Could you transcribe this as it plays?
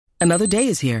Another day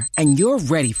is here, and you're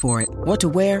ready for it. What to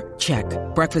wear? Check.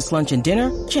 Breakfast, lunch, and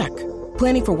dinner? Check.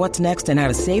 Planning for what's next and how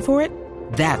to save for it?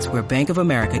 That's where Bank of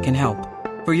America can help.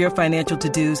 For your financial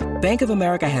to-dos, Bank of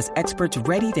America has experts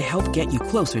ready to help get you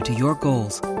closer to your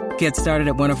goals. Get started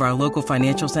at one of our local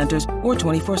financial centers or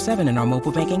 24/7 in our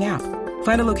mobile banking app.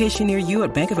 Find a location near you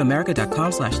at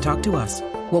bankofamerica.com/talktous.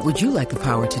 What would you like the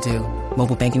power to do?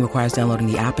 Mobile banking requires downloading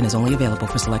the app and is only available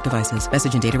for select devices.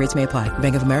 Message and data rates may apply.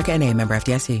 Bank of America N.A., member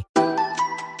FDIC.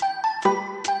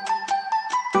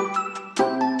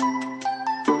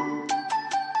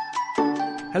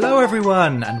 Hello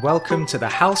everyone, and welcome to the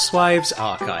Housewives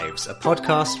Archives, a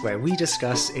podcast where we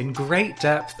discuss in great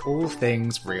depth all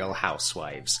things Real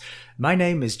Housewives. My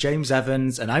name is James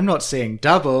Evans, and I'm not seeing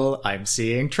double, I'm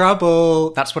seeing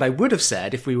trouble. That's what I would have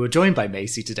said if we were joined by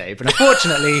Macy today, but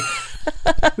unfortunately,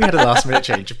 we had a last minute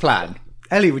change of plan.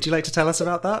 Ellie, would you like to tell us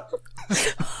about that?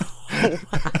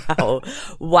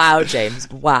 Wow, James.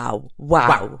 Wow.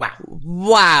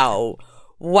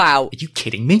 Are you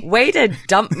kidding me? Way to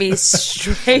dump me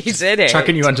straight in it.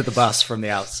 Chucking you under the bus from the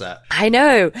outset. I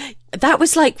know. That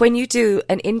was like when you do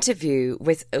an interview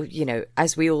with,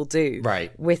 as we all do,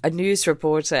 right, with a news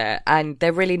reporter, and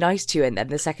they're really nice to you, and then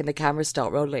the second the cameras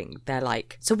start rolling, they're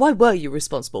like, so why were you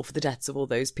responsible for the deaths of all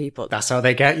those people? That's how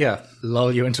they get you.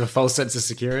 Lull you into a false sense of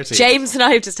security. James and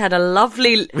I have just had a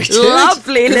lovely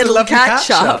little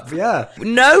catch-up. Yeah.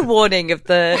 No warning of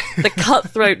the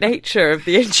cutthroat nature of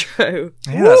the intro.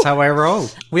 Yeah, that's how I roll.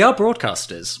 We are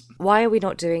broadcasters. Why are we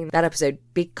not doing that episode?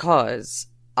 Because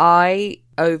I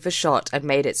overshot and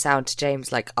made it sound to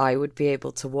James like I would be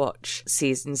able to watch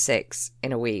season 6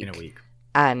 in a week.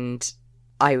 And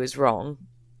I was wrong.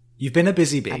 You've been a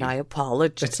busy bee. And I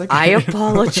apologize. Okay. I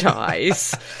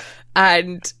apologize.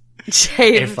 And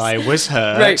James, if I was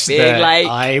hurt, wrote me, that like,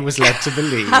 I was led to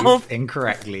believe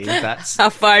incorrectly. That's how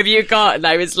far have you got? And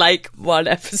I was like 1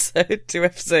 episode, 2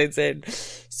 episodes in.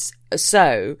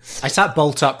 So I sat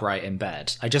bolt upright in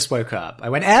bed. I just woke up. I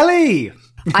went, Ellie!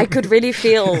 I could really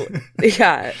feel,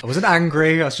 yeah. I wasn't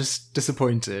angry. I was just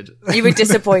disappointed. You were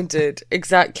disappointed.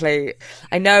 Exactly.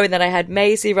 I know. And then I had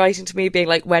Maisie writing to me being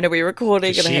like, when are we recording?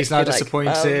 And she's now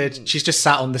disappointed. Like, she's just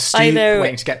sat on the stoop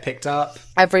waiting to get picked up.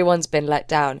 Everyone's been let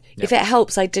down. Yep. If it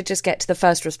helps, I did just get to the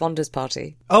first responders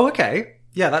party. Oh, okay.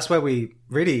 Yeah, that's where we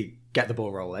really get the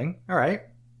ball rolling. All right.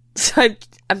 So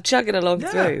I'm chugging along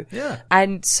through. Yeah.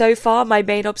 And so far, my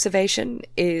main observation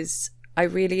is I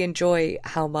really enjoy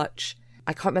how much,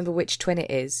 I can't remember which twin it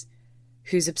is,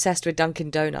 who's obsessed with Dunkin'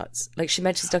 Donuts. Like, she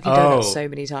mentions Dunkin' Donuts so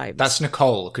many times. That's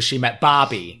Nicole, because she met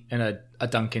Barbie in a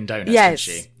Dunkin' Donuts, yes,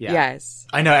 didn't she? Yeah. Yes.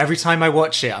 I know, every time I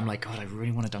watch it, I'm like, God, I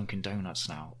really want a Dunkin' Donuts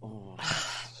now. Oh.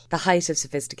 The height of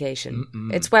sophistication.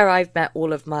 Mm-mm. It's where I've met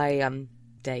all of my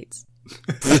dates.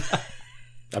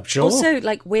 I'm sure. Also,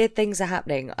 like, weird things are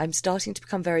happening. I'm starting to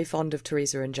become very fond of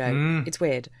Teresa and Joe. It's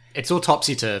weird. It's all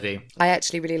topsy-turvy. I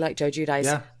actually really like Joe Giudice.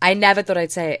 Yeah. I never thought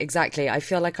I'd say it exactly. I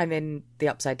feel like I'm in the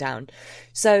upside down.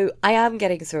 So I am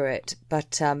getting through it,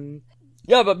 but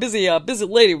yeah, I'm a busy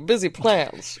lady with busy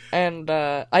plans. And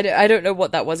I don't know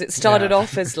what that was. It started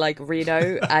off as like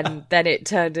Reno, and then it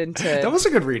turned into... That was a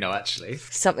good Reno, actually.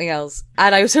 Something else.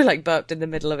 And I also like burped in the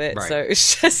middle of it. Right. So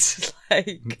it's just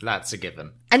like... That's a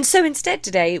given. And so instead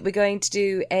today, we're going to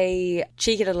do a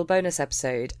cheeky little bonus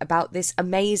episode about this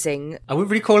amazing... I wouldn't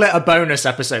really call it a bonus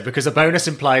episode, because a bonus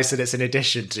implies that it's in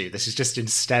addition to. This is just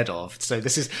instead of. So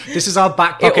this is our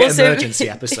back pocket emergency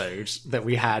episode that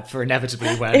we had for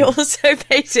inevitably when... It also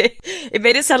made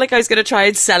it sound like I was going to try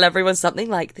and sell everyone something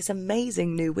like this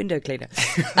amazing new window cleaner.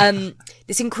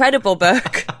 This incredible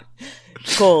book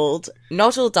called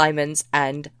Not All Diamonds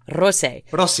and Rosé.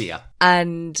 Rosia.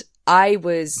 And I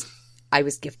was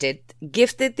gifted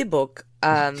the book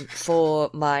for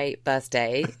my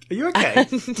birthday. Are you okay?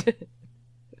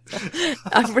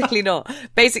 I'm really not.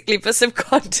 Basically, for some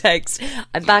context,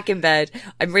 I'm back in bed.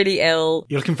 I'm really ill.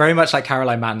 You're looking very much like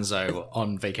Caroline Manzo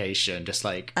on vacation, just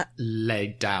like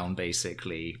laid down,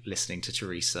 basically, listening to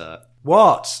Teresa.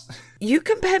 What? You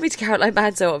compare me to Caroline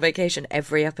Manzo on vacation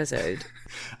every episode.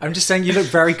 I'm just saying you look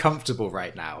very comfortable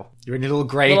right now. You're in a little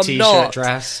grey t-shirt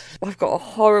dress. I've got a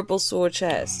horrible sore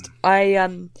chest.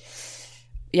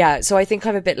 Yeah, so I think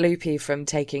I'm a bit loopy from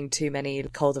taking too many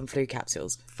cold and flu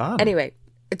capsules. Fun. Anyway,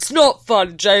 it's not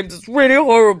fun, James. It's really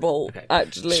horrible,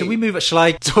 actually. Shall we move it? Shall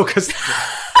I talk us...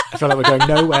 I feel like we're going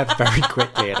nowhere very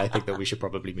quickly, and I think that we should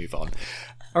probably move on.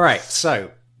 All right,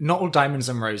 so Not All Diamonds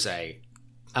and Rosé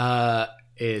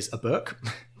is a book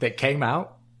that came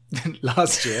out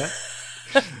last year.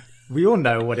 We all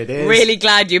know what it is. Really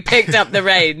glad you picked up the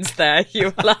reins there. You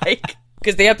were like...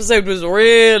 Because the episode was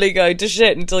really going to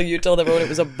shit until you told everyone it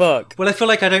was a book. Well, I feel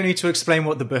like I don't need to explain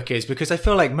what the book is, because I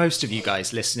feel like most of you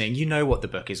guys listening, you know what the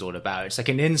book is all about. It's like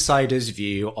an insider's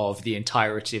view of the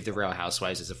entirety of The Real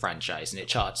Housewives as a franchise, and it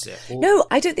charts it. No,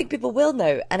 I don't think people will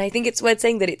know. And I think it's worth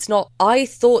saying that it's not... I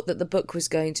thought that the book was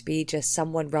going to be just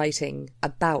someone writing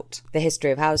about the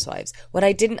history of Housewives. What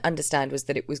I didn't understand was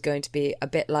that it was going to be a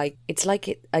bit like... It's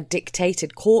like a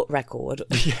dictated court record.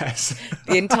 Yes.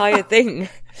 The entire thing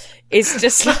is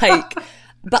just like...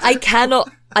 But I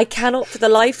cannot for the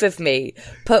life of me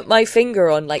put my finger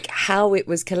on like how it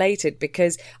was collated,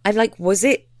 because I'm like, was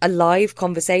it a live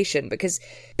conversation? Because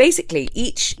basically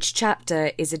each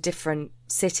chapter is a different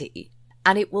city,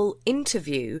 and it will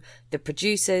interview the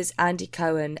producers, Andy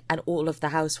Cohen, and all of the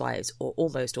housewives, or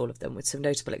almost all of them with some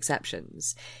notable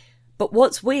exceptions. But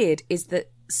what's weird is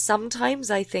that sometimes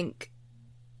I think,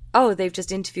 oh, they've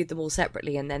just interviewed them all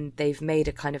separately and then they've made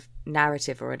a kind of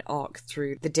narrative or an arc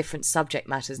through the different subject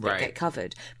matters that get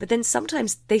covered. But then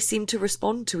sometimes they seem to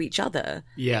respond to each other.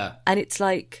 Yeah. And it's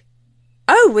like,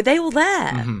 oh, were they all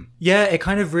there? Mm-hmm. Yeah, it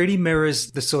kind of really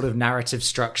mirrors the sort of narrative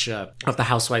structure of the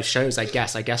Housewives shows, I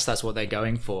guess. I guess that's what they're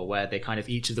going for, where they kind of,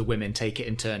 each of the women take it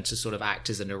in turn to sort of act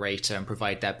as a narrator and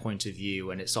provide their point of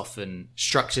view. And it's often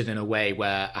structured in a way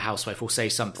where a housewife will say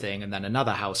something and then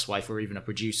another housewife or even a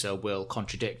producer will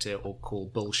contradict it or call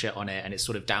bullshit on it. And it's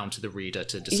sort of down to the reader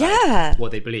to decide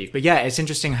what they believe. But yeah, it's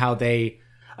interesting how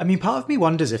I mean, part of me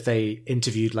wonders if they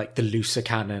interviewed like the looser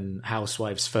canon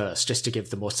housewives first, just to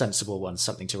give the more sensible ones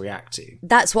something to react to.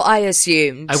 That's what I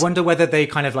assumed. I wonder whether they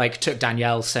kind of like took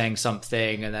Danielle saying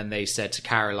something and then they said to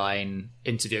Caroline,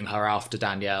 interviewing her after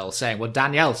Danielle, saying, well,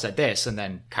 Danielle said this, and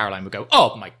then Caroline would go,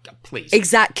 oh my God, please.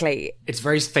 Exactly. It's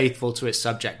very faithful to its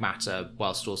subject matter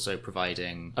whilst also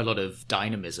providing a lot of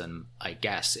dynamism, I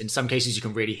guess. In some cases, you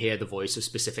can really hear the voice of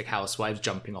specific housewives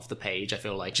jumping off the page. I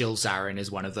feel like Jill Zarin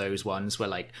is one of those ones where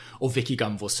like, or Vicky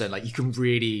Gunvalson, like you can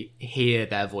really hear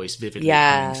their voice vividly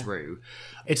coming through.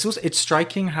 It's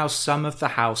striking how some of the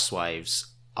housewives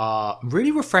are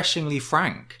really refreshingly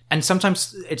frank. And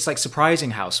sometimes it's like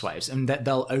surprising housewives, and that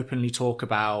they'll openly talk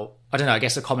about, I don't know, I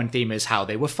guess a common theme is how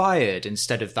they were fired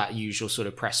instead of that usual sort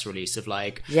of press release of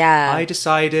like, I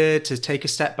decided to take a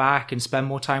step back and spend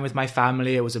more time with my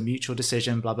family. It was a mutual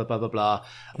decision, blah, blah, blah, blah, blah.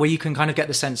 Where you can kind of get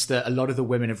the sense that a lot of the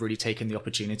women have really taken the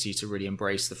opportunity to really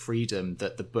embrace the freedom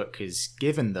that the book has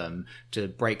given them to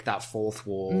break that fourth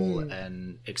wall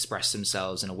and express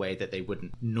themselves in a way that they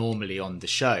wouldn't normally on the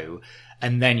show.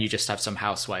 And then you just have some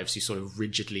housewives who sort of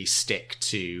rigidly stick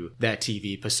to their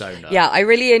TV persona. Yeah, I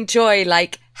really enjoy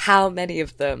like how many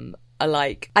of them are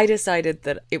like, I decided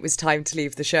that it was time to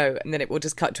leave the show, and then it will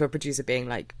just cut to a producer being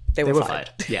like, they were fired.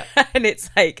 Yeah. And it's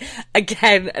like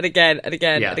again and again and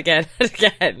again and again and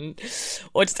again.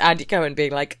 Or just Andy Cohen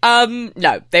being like,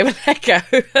 no, they were let go.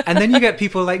 And then you get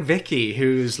people like Vicky,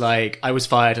 who's like, I was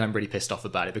fired and I'm really pissed off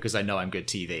about it because I know I'm good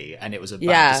TV and it was a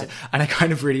bad decision. And I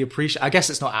kind of really appreciate, I guess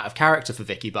it's not out of character for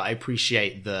Vicky, but I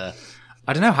appreciate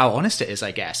I don't know how honest it is,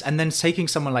 I guess. And then taking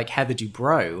someone like Heather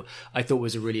Dubrow, I thought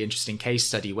was a really interesting case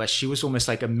study where she was almost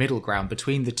like a middle ground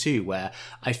between the two, where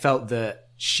I felt that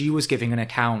she was giving an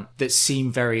account that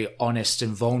seemed very honest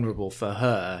and vulnerable for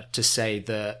her to say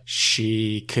that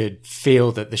she could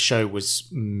feel that the show was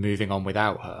moving on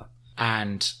without her.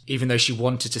 And even though she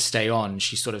wanted to stay on,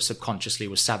 she sort of subconsciously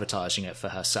was sabotaging it for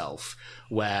herself,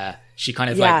 where she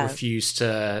kind of like refused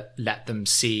to let them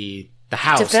see the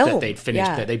house that they'd finished,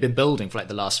 that they'd been building for like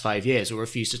the last 5 years, or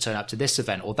refused to turn up to this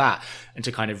event or that, and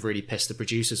to kind of really piss the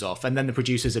producers off. And then the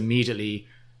producers immediately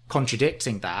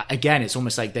contradicting that. Again, it's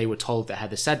almost like they were told that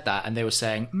Heather said that, and they were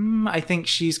saying, I think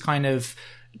she's kind of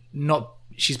not,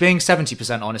 she's being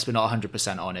 70% honest, but not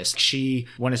 100% honest. She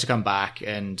wanted to come back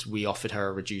and we offered her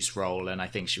a reduced role, and I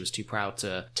think she was too proud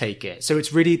to take it. So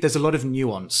it's really, there's a lot of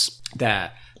nuance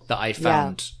there that I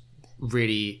found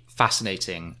really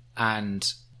fascinating.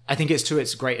 And I think it's to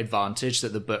its great advantage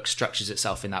that the book structures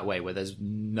itself in that way, where there's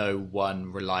no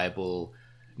one reliable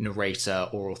narrator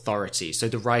or authority. So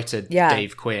the writer,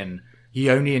 Dave Quinn, he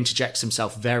only interjects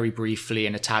himself very briefly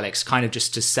in italics, kind of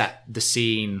just to set the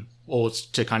scene or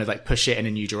to kind of like push it in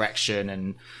a new direction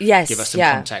and give us some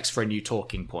context for a new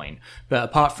talking point. But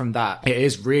apart from that, it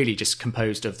is really just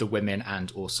composed of the women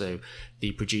and also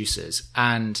the producers.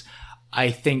 And I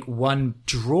think one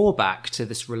drawback to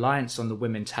this reliance on the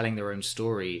women telling their own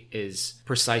story is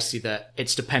precisely that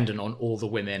it's dependent on all the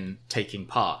women taking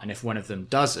part. And if one of them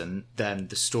doesn't, then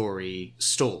the story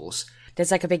stalls. There's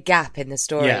like a big gap in the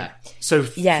story. Yeah. So,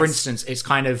 for instance, it's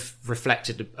kind of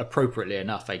reflected appropriately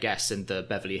enough, I guess, in the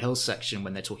Beverly Hills section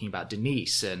when they're talking about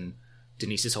Denise. And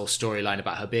Denise's whole storyline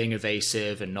about her being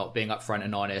evasive and not being upfront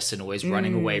and honest and always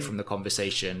running away from the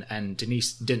conversation. And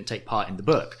Denise didn't take part in the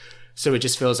book. So it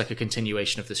just feels like a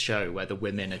continuation of the show where the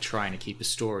women are trying to keep a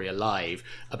story alive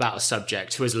about a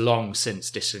subject who has long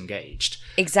since disengaged.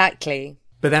 Exactly.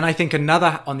 But then I think on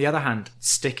the other hand,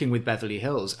 sticking with Beverly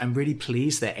Hills, I'm really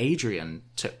pleased that Adrian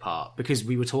took part, because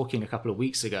we were talking a couple of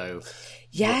weeks ago.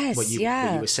 Yes, what you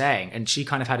were saying. And she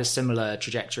kind of had a similar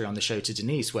trajectory on the show to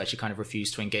Denise, where she kind of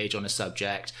refused to engage on a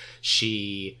subject.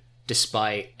 She,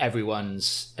 despite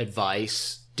everyone's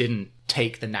advice, didn't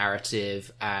take the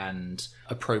narrative and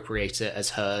appropriate it as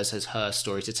her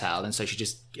story to tell, and so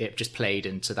it just played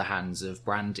into the hands of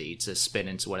Brandy to spin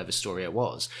into whatever story it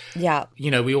was. Yeah.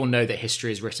 You know, we all know that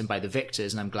history is written by the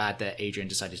victors, and I'm glad that Adrian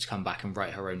decided to come back and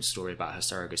write her own story about her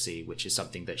surrogacy, which is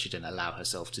something that she didn't allow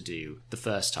herself to do the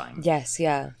first time. Yes,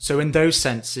 yeah. So in those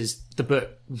senses, the book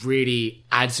really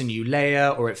adds a new layer,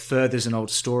 or it furthers an old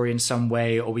story in some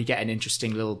way, or we get an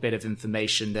interesting little bit of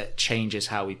information that changes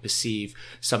how we perceive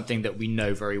something that we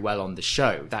know very well on the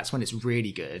show. That's when it's really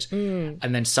good.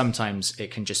 And then sometimes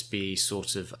it can just be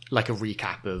sort of like a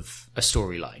recap of a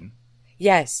storyline.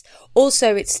 Yes.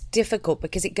 Also, it's difficult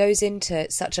because it goes into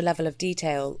such a level of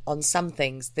detail on some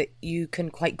things that you can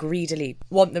quite greedily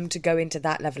want them to go into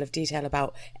that level of detail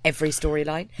about every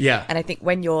storyline. Yeah. And I think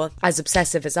when you're as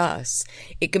obsessive as us,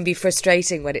 it can be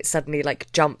frustrating when it suddenly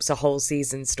like jumps a whole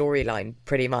season storyline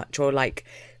pretty much, or like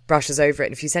brushes over it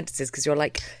in a few sentences because you're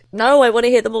like, no, I want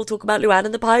to hear them all talk about Luann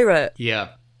and the pirate. Yeah.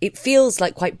 It feels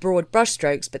like quite broad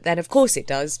brushstrokes, but then of course it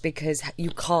does, because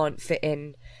you can't fit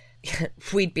in.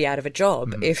 We'd be out of a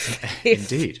job if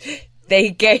Indeed.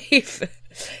 they gave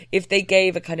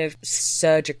a kind of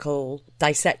surgical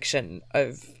dissection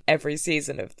of every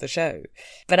season of the show.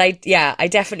 But I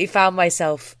definitely found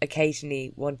myself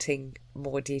occasionally wanting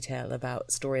more detail about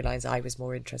storylines I was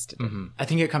more interested in. I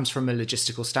think it comes from a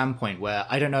logistical standpoint where,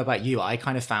 I don't know about you, I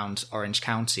kind of found Orange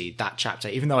County, that chapter,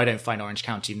 even though I don't find Orange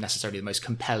County necessarily the most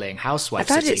compelling housewife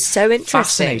I found city, it so interesting.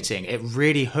 fascinating. It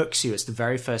really hooks you. It's the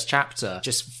very first chapter,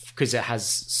 just because it has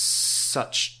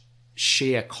such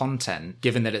sheer content,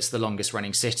 given that it's the longest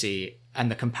running city, and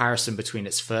the comparison between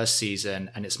its first season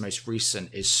and its most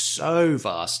recent is so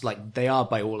vast. Like, they are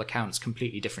by all accounts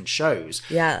completely different shows.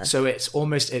 Yeah. So it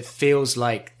feels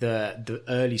like the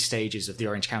early stages of the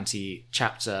Orange County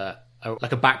chapter are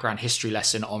like a background history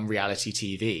lesson on reality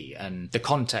TV and the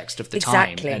context of the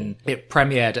Exactly. time. And it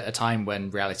premiered at a time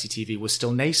when reality TV was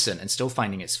still nascent and still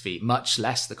finding its feet, much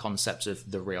less the concept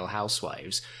of the Real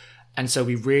Housewives. And so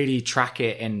we really track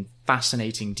it in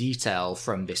fascinating detail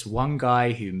from this one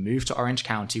guy who moved to Orange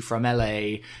County from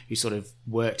LA, who sort of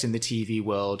worked in the TV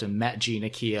world and met Gina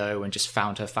Keogh and just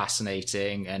found her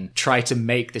fascinating, and tried to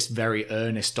make this very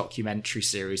earnest documentary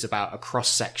series about a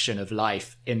cross-section of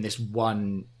life in this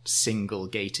one single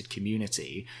gated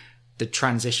community. The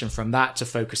transition from that to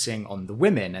focusing on the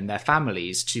women and their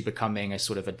families to becoming a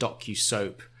sort of a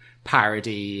docu-soap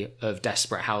parody of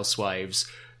Desperate Housewives,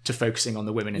 to focusing on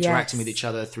the women interacting with each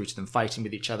other, through to them fighting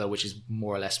with each other, which is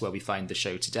more or less where we find the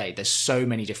show today. There's so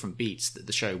many different beats that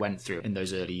the show went through in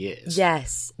those early years.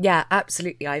 Yes. Yeah,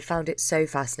 absolutely. I found it so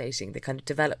fascinating, the kind of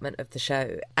development of the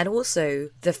show. And also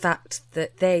the fact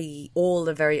that they all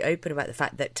are very open about the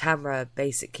fact that Tamra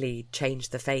basically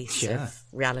changed the face of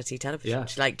reality television. Yeah.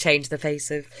 She like changed the face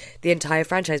of the entire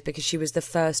franchise, because she was the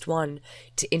first one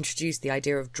to introduce the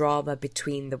idea of drama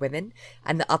between the women.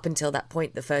 And that up until that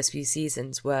point, the first few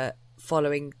seasons were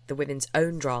following the women's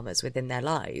own dramas within their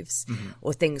lives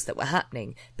or things that were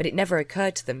happening, but it never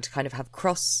occurred to them to kind of have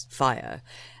crossfire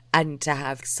and to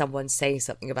have someone say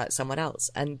something about someone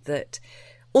else. And that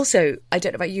also, I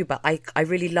don't know about you, but I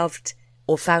really loved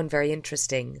or found very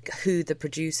interesting who the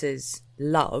producers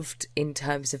loved in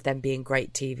terms of them being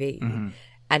great TV.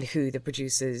 And who the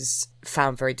producers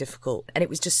found very difficult. And it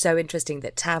was just so interesting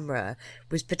that Tamra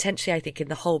was potentially, I think, in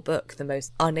the whole book, the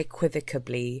most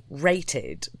unequivocally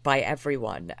rated by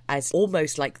everyone as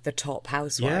almost like the top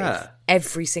housewife. Yeah.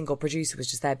 Every single producer was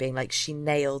just there being like, she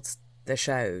nailed the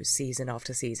show season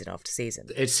after season after season.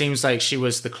 It seems like she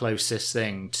was the closest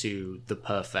thing to the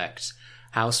perfect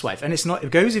housewife. And it's not,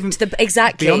 it goes even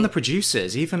exactly beyond the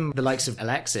producers. Even the likes of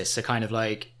Alexis are kind of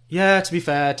like, yeah, to be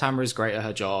fair, Tamara's great at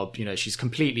her job. You know, she's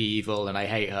completely evil and I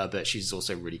hate her, but she's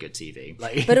also really good TV.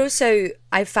 Like, but also,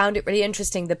 I found it really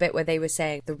interesting, the bit where they were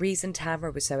saying the reason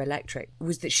Tamara was so electric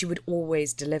was that she would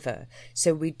always deliver.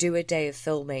 So we'd do a day of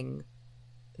filming.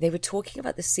 They were talking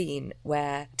about the scene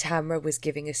where Tamara was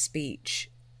giving a speech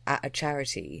at a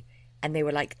charity and they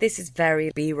were like, this is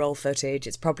very B-roll footage,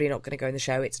 it's probably not going to go in the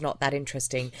show, it's not that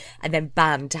interesting. And then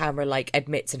bam, Tamra like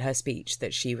admits in her speech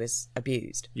that she was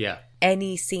abused. Yeah.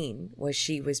 Any scene where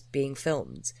she was being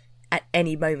filmed at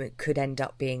any moment could end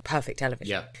up being perfect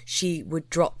television. Yeah. She would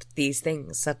drop these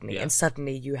things suddenly, Yeah. and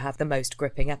suddenly you have the most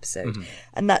gripping episode.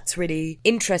 And that's really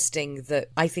interesting,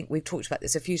 that I think we've talked about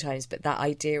this a few times, but that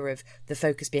idea of the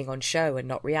focus being on show and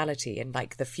not reality, and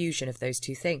like the fusion of those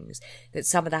two things, that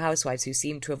some of the housewives who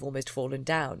seem to have almost fallen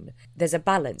down, there's a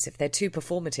balance. If they're too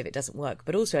performative, it doesn't work.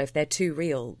 But also if they're too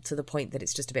real to the point that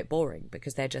it's just a bit boring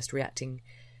because they're just reacting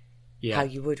how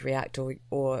you would react,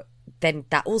 or then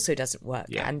that also doesn't work.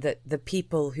 And that the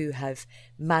people who have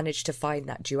managed to find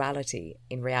that duality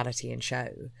in reality and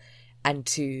show, and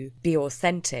to be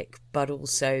authentic but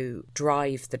also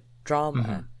drive the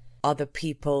drama, are the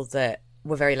people that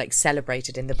were very like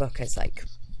celebrated in the book as like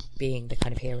being the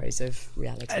kind of heroes of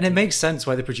reality. And it makes sense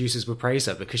why the producers would praise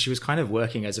her, because she was kind of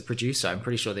working as a producer. I'm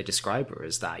pretty sure they describe her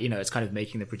as that. You know, it's kind of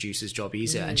making the producer's job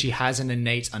easier. And she has an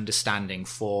innate understanding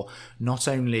for not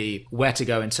only where to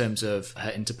go in terms of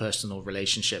her interpersonal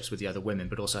relationships with the other women,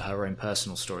 but also her own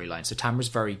personal storyline. So Tamra's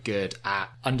very good at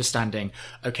understanding,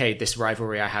 okay, this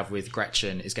rivalry I have with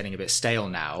Gretchen is getting a bit stale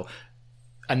now.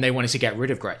 And they wanted to get rid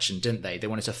of Gretchen, didn't they? They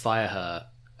wanted to fire her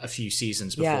a few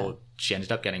seasons before she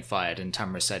ended up getting fired, and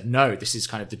Tamra said, no, this is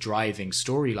kind of the driving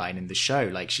storyline in the show.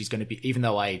 Like, she's going to be, even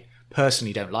though I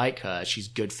personally don't like her, she's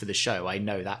good for the show. I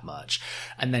know that much.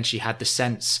 And then she had the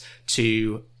sense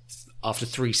to, after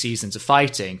 3 seasons of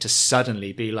fighting, to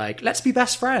suddenly be like, let's be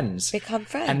best friends. Become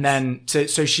friends. And then, so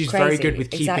she's Crazy. very good with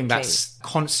keeping Exactly. that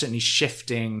constantly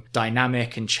shifting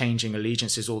dynamic and changing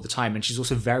allegiances all the time. And she's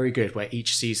also very good where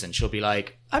each season she'll be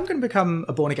like, I'm going to become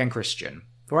a born-again Christian,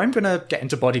 or I'm going to get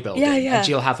into bodybuilding. And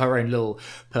she'll have her own little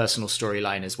personal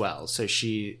storyline as well. So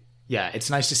it's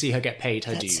nice to see her get paid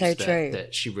her dues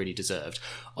that she really deserved.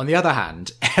 On the other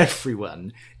hand,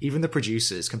 everyone, even the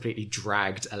producers, completely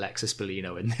dragged Alexis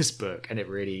Bellino in this book, and it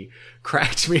really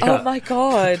cracked me up. Oh my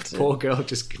God. Poor girl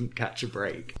just couldn't catch a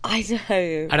break. I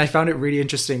know. And I found it really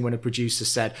interesting when a producer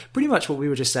said pretty much what we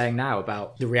were just saying now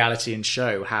about the reality and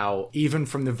show, how even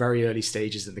from the very early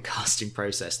stages in the casting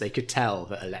process, they could tell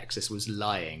that Alexis was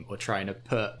lying or trying to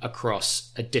put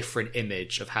across a different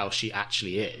image of how she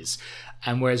actually is.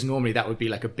 And whereas normally that would be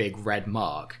like a big red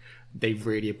mark, they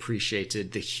really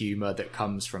appreciated the humor that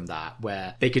comes from that,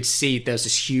 where they could see there's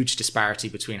this huge disparity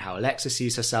between how Alexa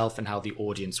sees herself and how the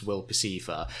audience will perceive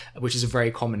her, which is a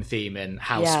very common theme in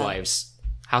Housewives.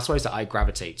 Housewives that I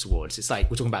gravitate towards. It's like,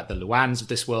 we're talking about the Luanns of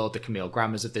this world, the Camille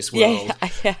Grammers of this world.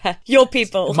 Yeah. Your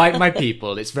people. my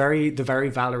people. It's the very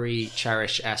Valerie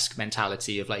Cherish-esque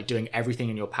mentality of like doing everything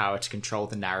in your power to control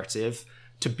the narrative,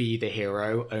 to be the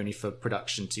hero, only for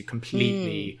production to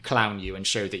completely clown you and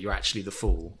show that you're actually the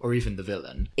fool or even the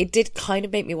villain. It did kind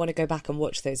of make me want to go back and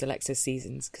watch those Alexis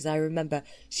seasons, because I remember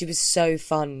she was so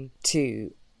fun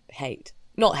to hate.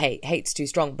 Not hate's too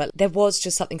strong, but there was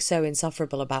just something so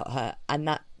insufferable about her, and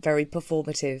that very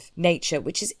performative nature,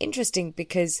 which is interesting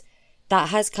because that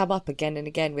has come up again and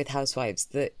again with Housewives,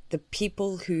 that the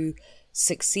people who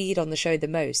succeed on the show the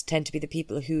most tend to be the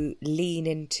people who lean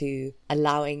into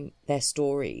allowing their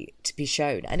story to be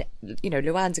shown. And, you know,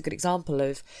 Luann's a good example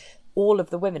of, all of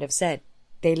the women have said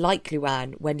they like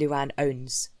Luann when Luann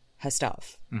owns her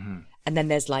stuff. And then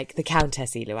there's like the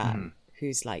Countessy Luann,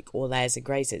 who's like all airs and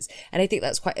graces. And I think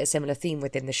that's quite a similar theme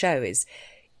within the show is,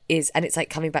 and it's like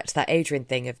coming back to that Adrian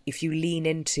thing of, if you lean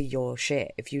into your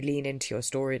shit, if you lean into your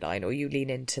storyline, or you lean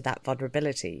into that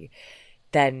vulnerability,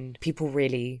 then people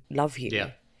really love you. Yeah.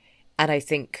 And I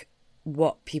think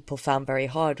what people found very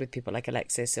hard with people like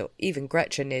Alexis or even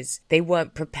Gretchen is they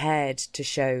weren't prepared to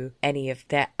show any of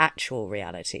their actual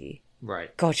reality.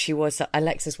 Right. God,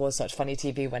 Alexis was such funny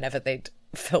TV whenever they'd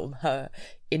film her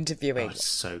interviewing. Oh, it's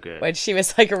so good. When she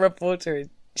was like a reporter.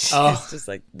 She's just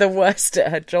like the worst at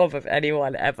her job of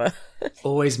anyone ever.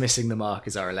 Always missing the mark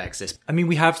is our Alexis. I mean,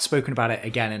 we have spoken about it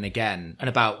again and again, and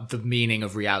about the meaning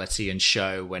of reality and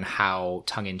show and how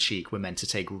tongue-in-cheek we're meant to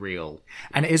take real.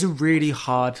 And it is a really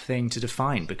hard thing to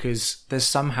define, because there's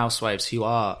some housewives who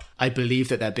are, I believe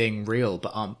that they're being real,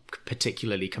 but aren't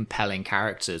particularly compelling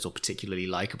characters or particularly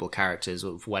likable characters,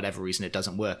 or for whatever reason it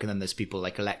doesn't work. And then there's people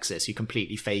like Alexis who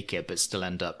completely fake it but still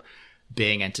end up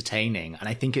being entertaining. And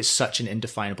I think it's such an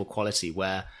indefinable quality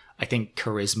where I think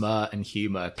charisma and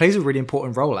humor plays a really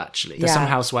important role, actually. There's some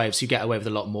housewives who get away with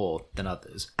a lot more than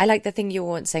others. I like the thing you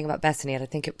were once saying about Bethany, and I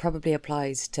think it probably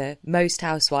applies to most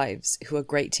housewives who are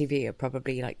great TV are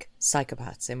probably like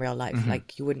psychopaths in real life.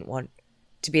 Like, you wouldn't want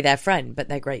to be their friend, but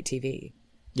they're great TV.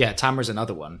 Yeah, Tamra's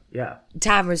another one. Yeah.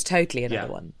 Tamra's totally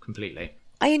another one. Completely.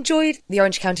 I enjoyed the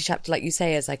Orange County chapter, like you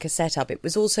say, as like a setup. It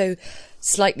was also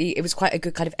it was quite a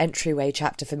good kind of entryway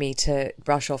chapter for me to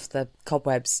brush off the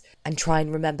cobwebs and try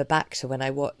and remember back to when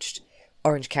I watched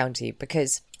Orange County,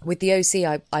 because with the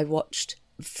OC, I watched,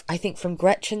 I think, from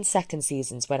Gretchen's second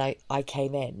seasons when I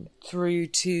came in through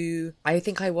to, I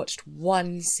think I watched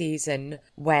one season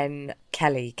when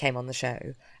Kelly came on the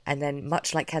show. And then,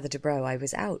 much like Heather Dubrow, I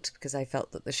was out because I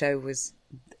felt that the show was...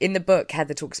 In the book,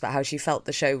 Heather talks about how she felt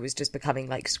the show was just becoming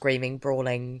like screaming,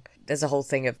 brawling. There's a whole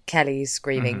thing of Kelly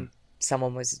screaming,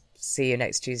 someone was, see you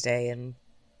next Tuesday, and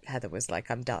Heather was like,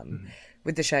 I'm done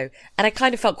with the show. And I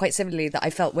kind of felt quite similarly that I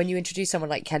felt when you introduce someone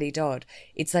like Kelly Dodd,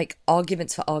 it's like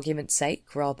arguments for argument's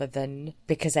sake rather than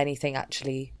because anything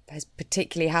actually has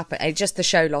particularly happened. The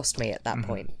show lost me at that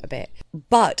point a bit.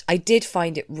 But I did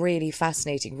find it really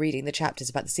fascinating reading the chapters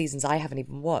about the seasons I haven't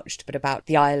even watched, but about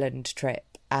the island trip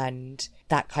and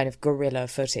that kind of guerrilla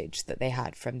footage that they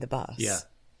had from the bus. Yeah.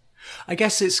 I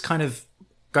guess it's kind of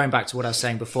going back to what I was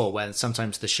saying before, where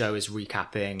sometimes the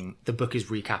book is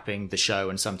recapping the show,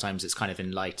 and sometimes it's kind of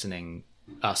enlightening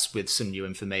us with some new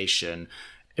information.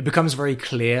 It becomes very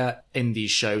clear in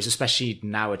these shows, especially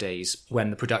nowadays, when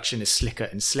the production is slicker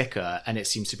and slicker and it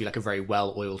seems to be like a very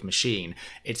well-oiled machine.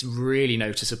 It's really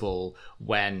noticeable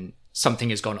when something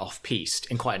has gone off-piste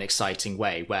in quite an exciting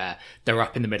way, where they're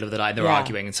up in the middle of the night, they're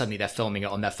arguing, and suddenly they're filming it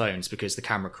on their phones because the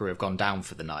camera crew have gone down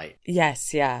for the night.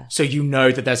 Yes, yeah. So you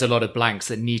know that there's a lot of blanks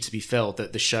that need to be filled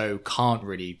that the show can't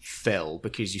really fill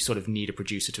because you sort of need a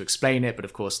producer to explain it, but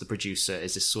of course the producer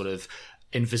is this sort of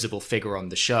invisible figure on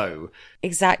the show.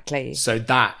 Exactly. So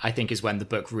that, I think, is when the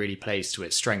book really plays to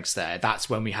its strengths there. That's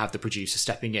when we have the producer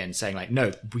stepping in saying like,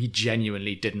 no, we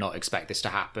genuinely did not expect this to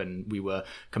happen. We were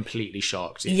completely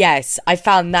shocked. Yes, I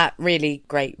found that really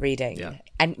great reading. Yeah.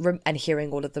 And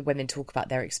hearing all of the women talk about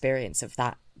their experience of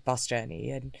that bus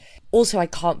journey. And also, I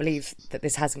can't believe that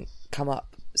this hasn't come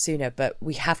up sooner, but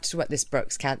we have to talk about this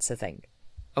Brooks cancer thing.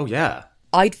 Oh, yeah.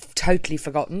 I'd totally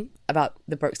forgotten about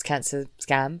the Brooks cancer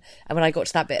scam. And when I got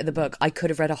to that bit of the book, I could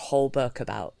have read a whole book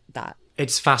about that.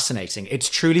 It's fascinating. It's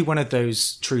truly one of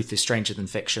those truth is stranger than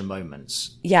fiction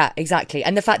moments. Yeah, exactly.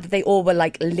 And the fact that they all were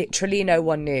like, literally no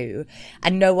one knew.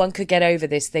 And no one could get over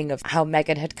this thing of how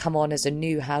Meghan had come on as a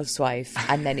new housewife.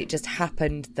 And then it just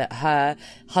happened that her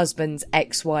husband's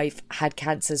ex-wife had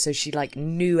cancer. So she like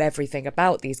knew everything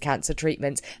about these cancer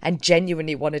treatments and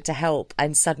genuinely wanted to help.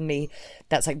 And suddenly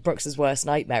that's like Brooks's worst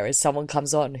nightmare, is someone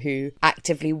comes on who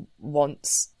actively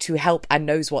wants to help and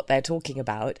knows what they're talking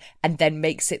about and then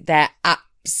makes it their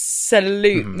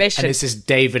absolute mission. And it's this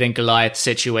David and Goliath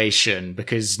situation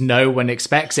because no one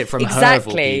expects it from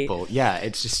Herval people. Yeah,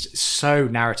 it's just so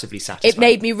narratively satisfying. It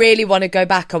made me really want to go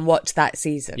back and watch that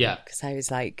season. Yeah. Because I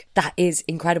was like, that is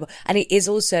incredible. And it is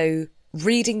also,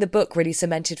 reading the book really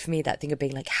cemented for me that thing of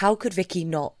being like, how could Vicky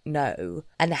not know?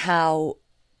 And how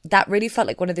that really felt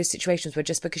like one of those situations where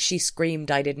just because she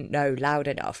screamed I didn't know loud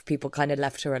enough, people kind of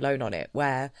left her alone on it,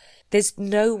 where there's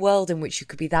no world in which you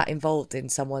could be that involved in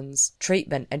someone's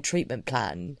treatment and treatment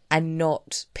plan and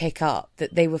not pick up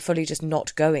that they were fully just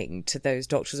not going to those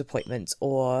doctor's appointments,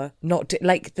 or not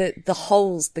like the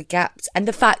holes, the gaps, and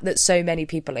the fact that so many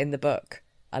people in the book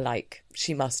are like,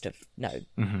 she must have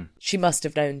known. She must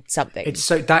have known something. It's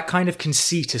so, that kind of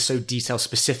conceit is so detail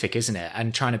specific, isn't it?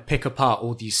 And trying to pick apart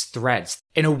all these threads.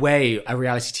 In a way, a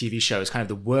reality TV show is kind of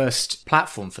the worst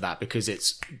platform for that because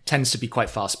it tends to be quite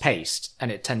fast paced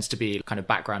and it tends to be kind of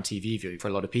background TV view for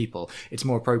a lot of people. It's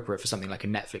more appropriate for something like a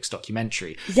Netflix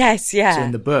documentary. Yes, yeah. So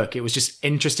in the book, it was just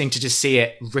interesting to just see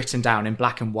it written down in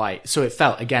black and white. So it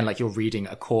felt, again, like you're reading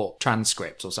a court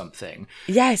transcript or something.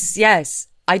 Yes, yes.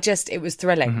 It was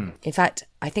thrilling. In fact,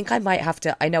 I think I might have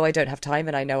to, I know I don't have time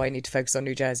and I know I need to focus on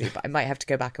New Jersey, but I might have to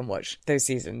go back and watch those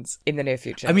seasons in the near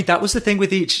future. I mean, that was the thing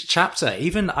with each chapter.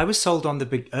 Even I was sold on the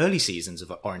big early seasons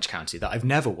of Orange County that I've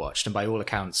never watched and by all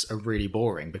accounts are really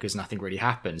boring because nothing really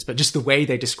happens. But just the way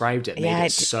they described it made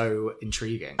it so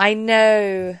intriguing. I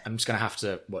know. I'm just going to have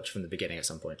to watch from the beginning at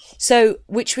some point. So,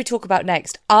 which we talk about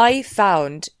next, I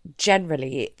found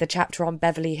generally the chapter on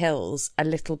Beverly Hills a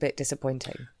little bit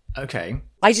disappointing. Okay.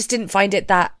 I just didn't find it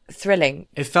that thrilling.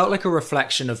 It felt like a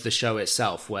reflection of the show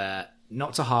itself where,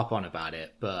 not to harp on about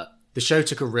it, but the show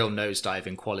took a real nosedive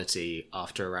in quality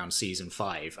after around season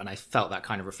 5, and I felt that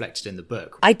kind of reflected in the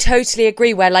book. I totally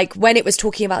agree, where like when it was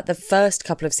talking about the first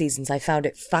couple of seasons, I found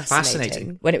it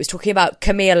fascinating. When it was talking about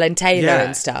Camille and Taylor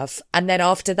and stuff. And then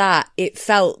after that, it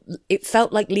felt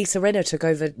like Lisa Rinna took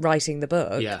over writing the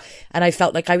book. Yeah. And I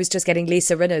felt like I was just getting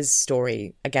Lisa Rinna's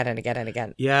story again and again and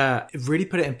again. Yeah, it really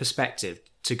put it in perspective.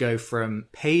 to go from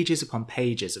pages upon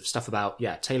pages of stuff about,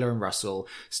 Taylor and Russell,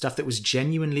 stuff that was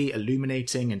genuinely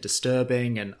illuminating and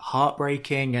disturbing and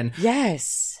heartbreaking and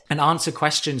yes, and answer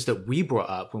questions that we brought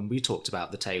up when we talked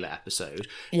about the Taylor episode.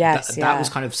 Yes, that was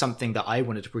kind of something that I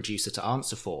wanted a producer to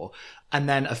answer for. And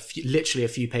then literally a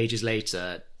few pages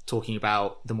later, talking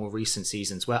about the more recent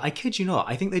seasons, where I kid you not,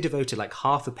 I think they devoted like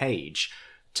half a page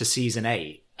to season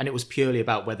 8. And it was purely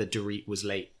about whether Dorit was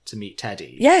late to meet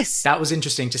Teddy. Yes. That was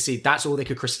interesting to see. That's all they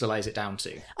could crystallize it down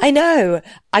to. I know.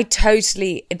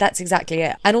 That's exactly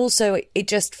it. And also, it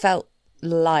just felt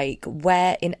like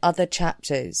where in other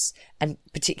chapters, and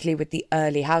particularly with the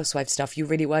early housewife stuff, you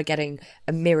really were getting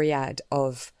a myriad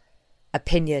of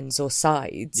opinions or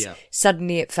sides. Yeah.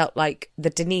 Suddenly it felt like the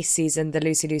Denise season, the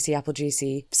Lucy Apple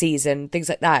Juicy season, things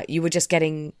like that. You were just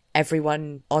getting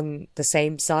everyone on the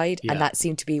same side, and that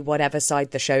seemed to be whatever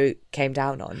side the show came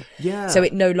down on. Yeah. So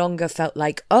it no longer felt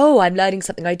like, oh, I'm learning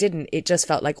something I didn't. It just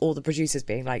felt like all the producers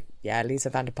being like, yeah, Lisa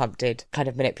Vanderpump did kind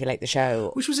of manipulate the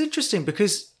show. Which was interesting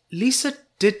because Lisa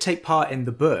did take part in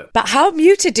the book. But how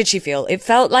muted did she feel? It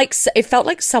felt like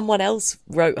someone else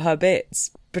wrote her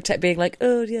bits, being like,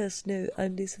 oh yes, no,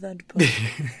 I'm Lisa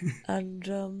Vanderpump.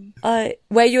 And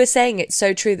where you were saying it's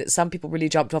so true that some people really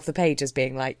jumped off the page as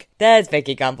being like, there's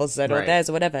Vicky Gumbelson or there's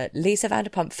whatever. Lisa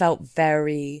Vanderpump felt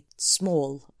very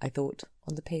small, I thought,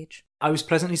 on the page. I was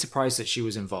pleasantly surprised that she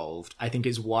was involved. I think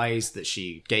it's wise that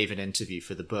she gave an interview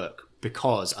for the book,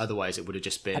 because otherwise it would have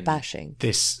just been a bashing,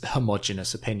 this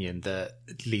homogenous opinion that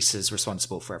Lisa's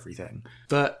responsible for everything.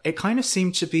 But it kind of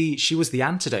seemed to be, she was the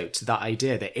antidote to that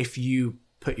idea that if you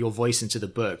put your voice into the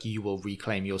book, you will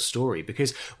reclaim your story.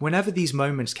 Because whenever these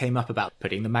moments came up about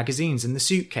putting the magazines in the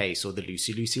suitcase, or the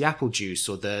Lucy Apple Juice,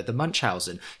 or the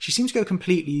Munchausen, she seemed to go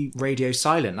completely radio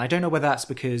silent. I don't know whether that's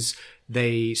because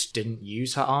they didn't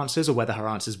use her answers, or whether her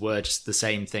answers were just the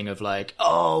same thing of like,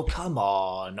 oh, come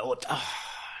on, or,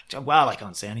 well, I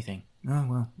can't say anything. Oh,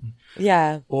 well.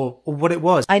 Yeah. Or what it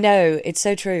was. I know, it's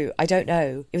so true. I don't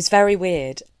know. It was very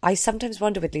weird. I sometimes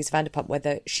wonder with Lisa Vanderpump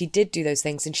whether she did do those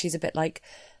things and she's a bit like,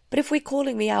 but if we're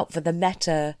calling me out for the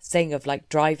meta thing of like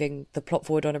driving the plot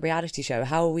forward on a reality show,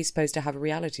 how are we supposed to have a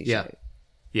reality show?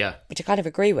 Yeah. Which I kind of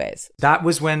agree with. That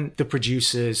was when the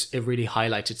producers, it really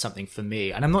highlighted something for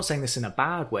me. And I'm not saying this in a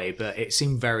bad way, but it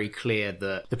seemed very clear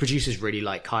that the producers really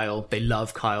like Kyle. They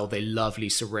love Kyle. They love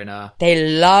Lisa Rinna.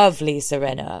 They love Lisa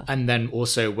Rinna. And then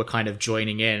also were kind of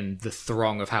joining in the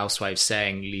throng of housewives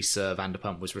saying Lisa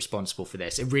Vanderpump was responsible for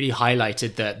this. It really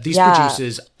highlighted that these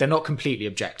producers, they're not completely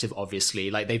objective,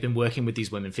 obviously. Like, they've been working with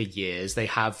these women for years. They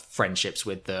have friendships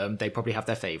with them. They probably have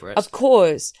their favorites. Of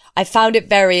course. I found it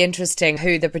very interesting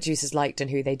who the producers liked and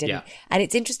who they didn't. Yeah. And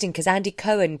it's interesting because Andy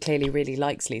Cohen clearly really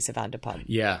likes Lisa Vanderpump.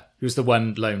 Yeah, he was the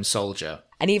one lone soldier.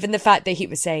 And even the fact that he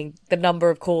was saying the number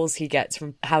of calls he gets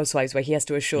from housewives where he has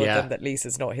to assure them that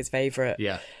Lisa's not his favourite.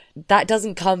 Yeah. That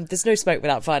doesn't come, there's no smoke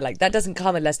without fire. Like, that doesn't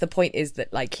come unless the point is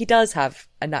that, like, he does have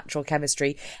a natural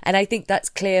chemistry. And I think that's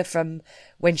clear from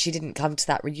when she didn't come to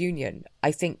that reunion.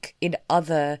 I think in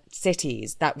other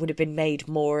cities, that would have been made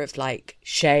more of, like,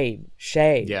 shame.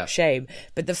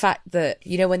 But the fact that,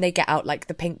 you know, when they get out, like,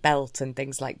 the pink belt and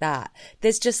things like that,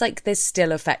 there's just, like, there's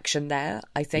still affection there,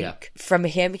 I think. Yeah. From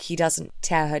him, he doesn't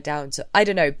tear her down. So, I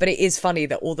don't know, but it is funny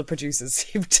that all the producers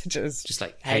seem to just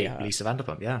like, hey, Lisa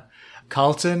Vanderpump, yeah.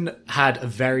 Carlton had a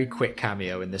very quick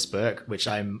cameo in this book, which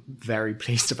I'm very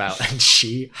pleased about, and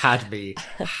she had me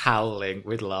howling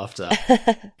with laughter.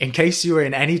 In case you were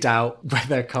in any doubt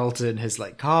whether Carlton has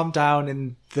like calmed down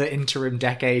in the interim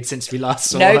decade since we last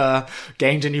saw her,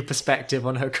 gained a new perspective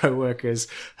on her co-workers,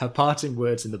 her parting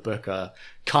words in the book are,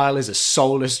 Kyle is a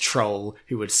soulless troll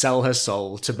who would sell her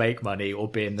soul to make money or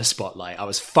be in the spotlight. I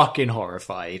was fucking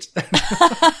horrified.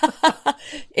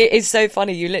 It is so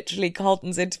funny. You literally,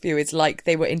 Carlton's interview is like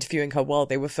they were interviewing her while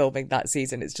they were filming that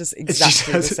season. It's just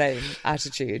exactly the same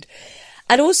attitude.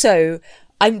 And also,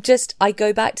 I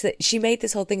go back to she made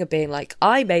this whole thing of being like,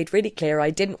 I made really clear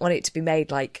I didn't want it to be made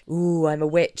like, ooh, I'm a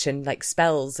witch and like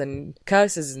spells and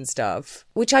curses and stuff,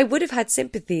 which I would have had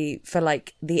sympathy for,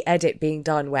 like the edit being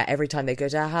done where every time they go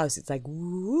to her house, it's like,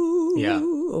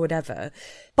 ooh, or whatever.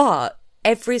 But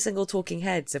every single talking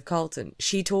heads of Carlton,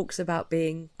 she talks about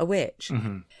being a witch.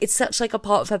 Mm-hmm. It's such like a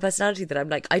part of her personality that I'm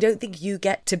like, I don't think you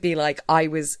get to be like, I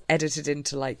was edited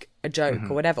into like a joke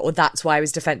or whatever, or that's why I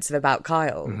was defensive about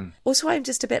Kyle. Mm-hmm. Also, I'm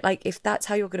just a bit like, if that's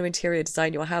how you're going to interior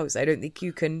design your house, I don't think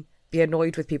you can be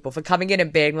annoyed with people for coming in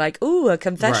and being like, ooh, a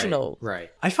confessional. Right.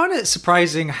 I found it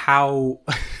surprising how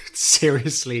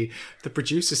seriously the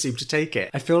producers seem to take it.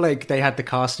 I feel like they had the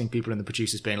casting people and the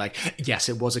producers being like, yes,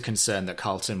 it was a concern that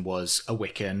Carlton was a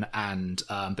Wiccan, and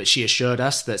but she assured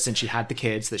us that since she had the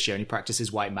kids that she only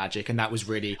practices white magic, and that was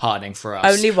really hardening for us.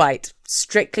 Only white.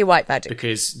 Strictly white magic.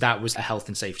 Because that was a health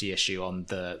and safety issue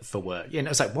for work. You know,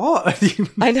 it's like, what?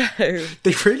 I know.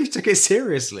 They really took it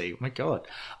seriously. Oh my God.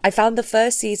 I found the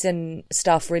first season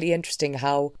stuff really interesting,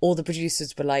 how all the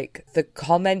producers were like, the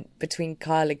comment between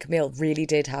Kyle and Camille really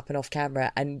did happen off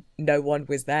camera and no one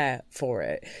was there for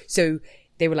it. So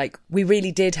they were like, we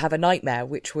really did have a nightmare,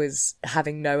 which was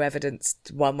having no evidence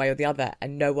one way or the other,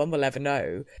 and no one will ever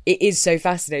know. It is so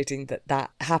fascinating that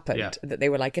that happened, that they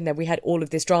were like, and then we had all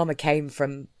of this drama came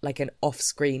from like an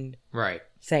off-screen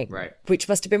thing, which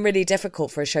must have been really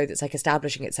difficult for a show that's like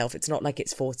establishing itself. It's not like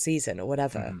it's fourth season or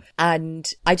whatever.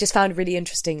 And I just found really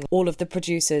interesting all of the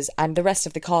producers and the rest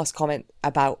of the cast comment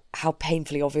about how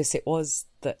painfully obvious it was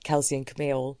that Kelsey and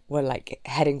Camille were like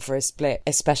heading for a split,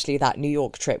 especially that New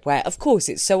York trip, where of course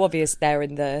it's so obvious there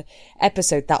in the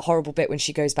episode, that horrible bit when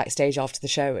she goes backstage after the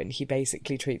show and he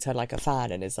basically treats her like a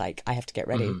fan and is like, I have to get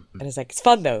ready. And it's like, it's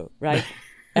fun though, right?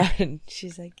 And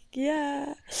she's like,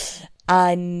 yeah.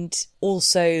 And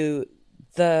also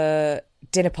the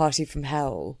dinner party from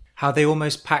hell. How they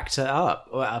almost packed her up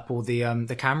all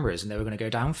the cameras, and they were going to go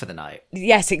down for the night.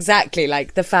 Yes, exactly.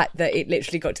 Like the fact that it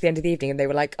literally got to the end of the evening and they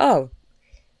were like, oh,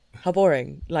 how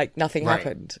boring. Like nothing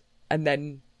happened. And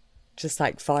then just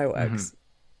like fireworks.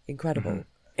 Incredible.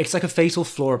 It's like a fatal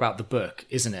flaw about the book,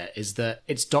 isn't it? Is that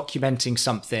it's documenting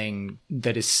something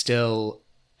that is still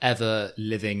ever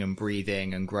living and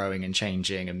breathing and growing and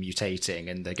changing and mutating,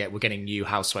 and we're getting new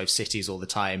housewife cities all the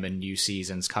time and new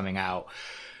seasons coming out.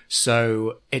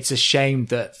 So it's a shame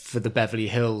that for the Beverly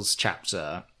Hills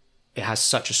chapter it has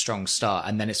such a strong start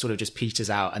and then it sort of just peters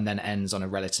out and then ends on a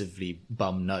relatively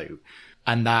bum note.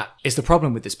 And that is the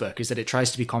problem with this book, is that it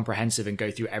tries to be comprehensive and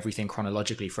go through everything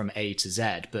chronologically from A to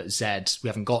Z, but Z, we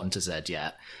haven't gotten to Z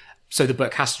yet. So the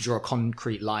book has to draw a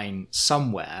concrete line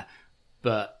somewhere,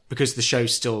 but because the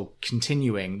show's still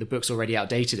continuing, the book's already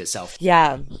outdated itself.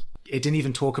 Yeah. It didn't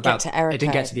even talk about, it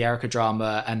didn't get to the Erica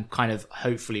drama and kind of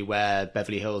hopefully where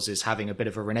Beverly Hills is having a bit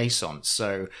of a renaissance.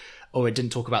 So, or it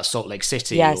didn't talk about Salt Lake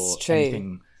City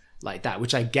anything like that,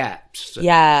 which I get.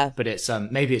 Yeah. But it's,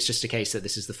 maybe it's just a case that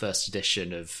this is the first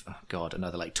edition of, oh God,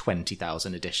 another like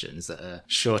 20,000 editions that are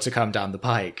sure to come down the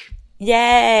pike.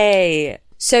 Yay!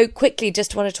 So quickly,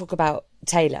 just want to talk about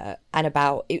Taylor and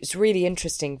about, it was really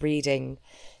interesting reading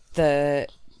the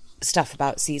stuff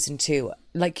about season 2.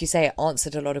 Like you say, it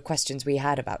answered a lot of questions we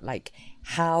had about like,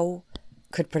 how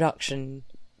could production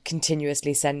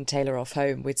continuously send Taylor off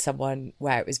home with someone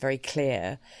where it was very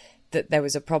clear that there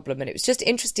was a problem? And it was just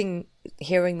interesting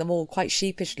hearing them all quite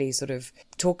sheepishly sort of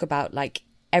talk about like,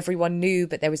 everyone knew,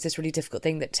 but there was this really difficult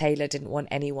thing that Taylor didn't want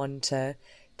anyone to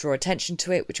draw attention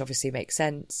to it, which obviously makes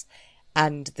sense.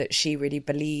 And that she really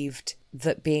believed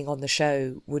that being on the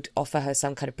show would offer her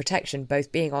some kind of protection,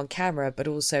 both being on camera, but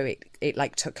also it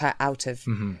like took her out of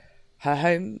her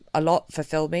home a lot for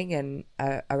filming and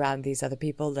around these other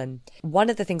people. And one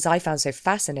of the things I found so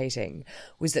fascinating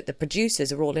was that the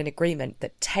producers are all in agreement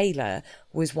that Taylor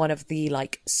was one of the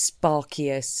like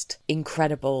sparkiest,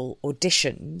 incredible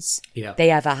auditions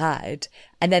they ever had.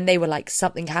 And then they were like,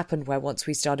 something happened where once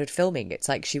we started filming, it's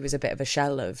like she was a bit of a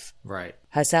shell of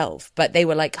herself. But they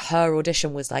were like, her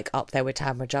audition was like up there with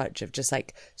Tamra Judge of just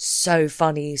like so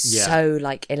funny, so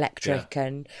like electric.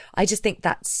 And I just think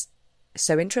that's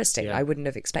so interesting. I wouldn't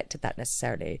have expected that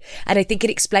necessarily. And I think it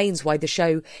explains why the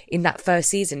show in that first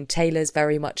season, Taylor's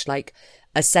very much like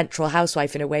a central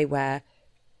housewife in a way where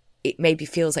it maybe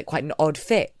feels like quite an odd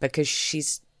fit, because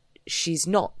she's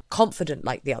not confident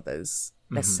like the others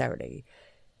necessarily.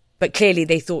 But clearly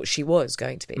they thought she was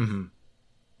going to be.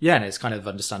 Yeah, and it's kind of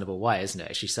understandable why, isn't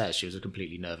it? She says she was a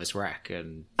completely nervous wreck.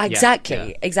 And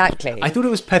exactly. I thought it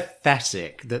was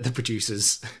pathetic that the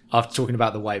producers, after talking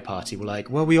about the white party, were like,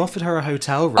 well, we offered her a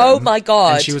hotel room. Oh my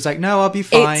God. And she was like, no, I'll be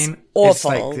fine. It's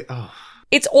awful.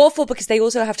 It's awful because they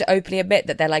also have to openly admit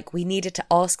that they're like, we needed to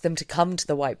ask them to come to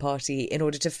the white party in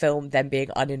order to film them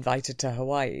being uninvited to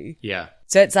Hawaii. Yeah.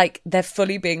 So it's like, they're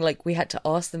fully being like, we had to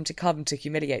ask them to come to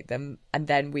humiliate them. And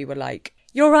then we were like,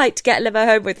 you're right to get a limo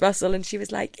home with Russell. And she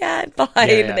was like, yeah, I'm fine.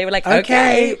 Yeah. And they were like,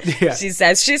 okay. Yeah. She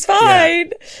says she's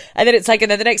fine. Yeah. And then it's like,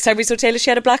 and then the next time we saw Taylor, she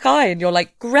had a black eye. And you're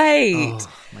like, great. Oh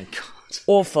my God.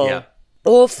 Awful. Yeah.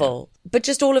 Awful. Yeah. But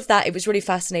just all of that, it was really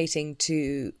fascinating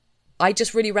to I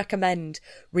just really recommend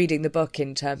reading the book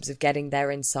in terms of getting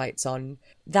their insights on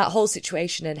that whole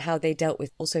situation and how they dealt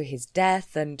with also his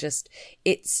death, and just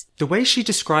it's the way she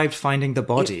described finding the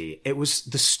body. It was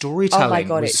the storytelling Oh my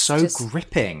God, was it's so just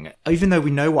gripping. Even though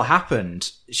we know what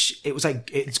happened, it was like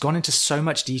it's gone into so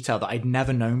much detail that I'd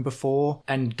never known before.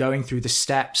 And going through the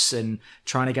steps and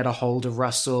trying to get a hold of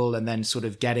Russell, and then sort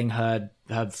of getting her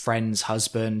friend's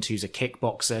husband, who's a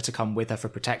kickboxer, to come with her for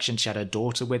protection. She had her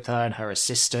daughter with her and her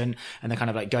assistant, and they're kind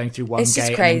of like going through one It's just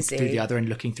gate and crazy. then through the other and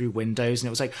looking through windows. And it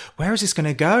was like, where is this going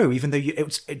to go? Even though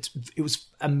it was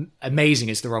amazing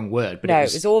is the wrong word, but No,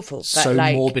 it was awful, but, So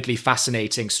like- morbidly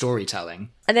fascinating storytelling.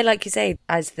 And then, like you say,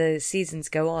 as the seasons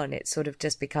go on, it sort of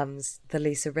just becomes the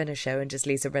Lisa Rinna show, and just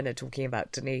Lisa Rinna talking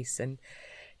about Denise, and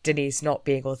Denise not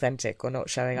being authentic or not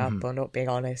showing up or not being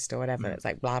honest or whatever. It's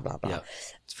like blah, blah, blah. Yeah,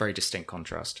 it's a very distinct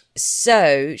contrast.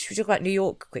 So, should we talk about New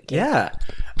York quickly? Yeah.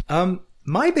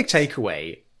 My big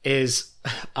takeaway is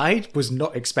I was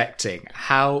not expecting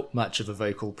how much of a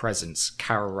vocal presence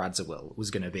Carol Radziwill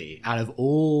was going to be. Out of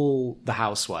all the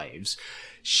housewives,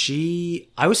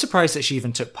 I was surprised that she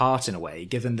even took part in a way,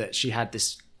 given that she had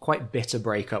this quite bitter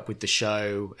breakup with the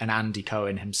show and Andy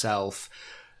Cohen himself.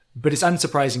 But it's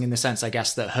unsurprising in the sense, I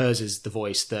guess, that hers is the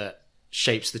voice that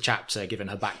shapes the chapter, given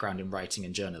her background in writing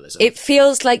and journalism. It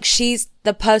feels like she's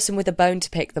the person with a bone to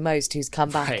pick the most, who's come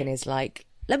back Right. and is like,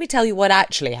 let me tell you what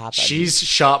actually happened. She's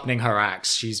sharpening her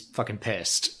axe. She's fucking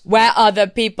pissed. Where are the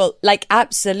people? Like,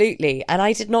 absolutely. And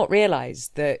I did not realise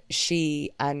that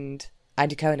she and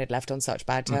Andy Cohen had left on such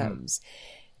bad terms.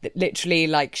 That literally,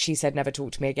 like, she said, never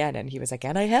talk to me again. And he was like,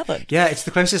 and I haven't. Yeah, it's the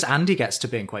closest Andy gets to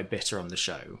being quite bitter on the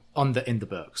show. In the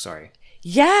book, sorry.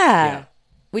 Yeah.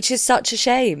 Which is such a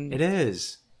shame. It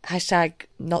is. Hashtag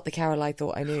not the Carol I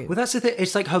thought I knew. Well, that's the thing.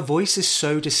 It's like her voice is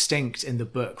so distinct in the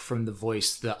book from the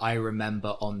voice that I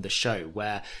remember on the show,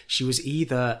 where she was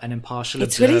either an impartial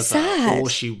It's observer really sad. or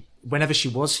whenever she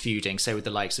was feuding, say with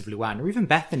the likes of Luann or even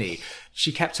Bethany,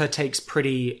 she kept her takes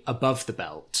pretty above the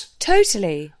belt.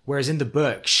 Totally. Whereas in the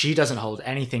book, she doesn't hold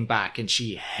anything back, and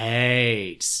she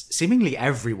hates seemingly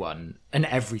everyone and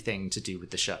everything to do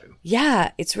with the show.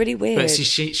 Yeah, it's really weird. But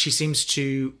she seems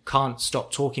to can't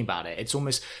stop talking about it. It's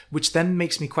almost, which then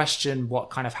makes me question what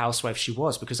kind of housewife she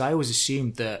was, because I always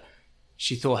assumed that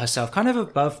she thought herself kind of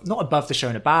above, not above the show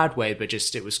in a bad way, but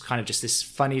just it was kind of just this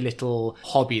funny little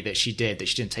hobby that she did that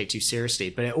she didn't take too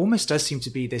seriously. But it almost does seem to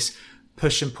be this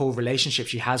push and pull relationship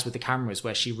she has with the cameras,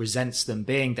 where she resents them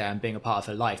being there and being a part of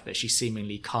her life, but she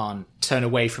seemingly can't turn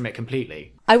away from it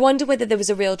completely. I wonder whether there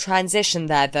was a real transition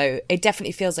there, though. It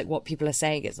definitely feels like what people are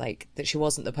saying is like that she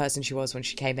wasn't the person she was when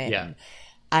she came in. Yeah.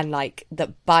 And like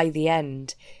that by the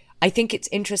end, I think it's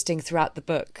interesting throughout the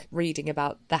book reading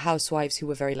about the housewives who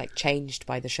were very like changed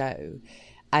by the show,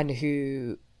 and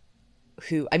who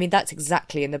I mean, that's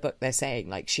exactly in the book they're saying,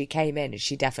 like, she came in and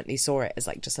she definitely saw it as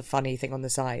like just a funny thing on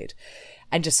the side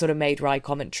and just sort of made wry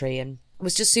commentary and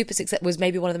was just super was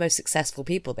maybe one of the most successful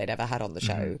people they'd ever had on the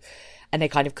show. And they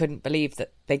kind of couldn't believe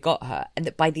that they got her. And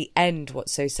that by the end,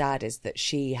 what's so sad is that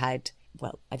she had,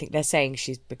 well, I think they're saying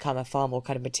she's become a far more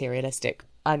kind of materialistic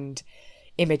and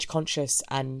image conscious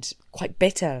and quite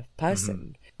bitter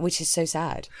person, which is so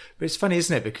sad. But it's funny,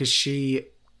 isn't it? Because she's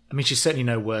certainly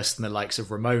no worse than the likes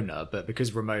of Ramona, but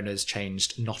because Ramona's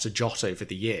changed not a jot over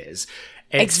the years,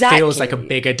 it feels like a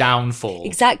bigger downfall.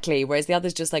 Exactly. Whereas the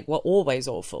others just like were always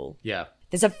awful. Yeah.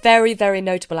 There's a very, very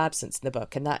notable absence in the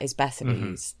book, and that is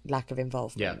Bethany's lack of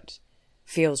involvement.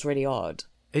 Feels really odd.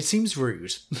 It seems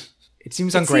rude. It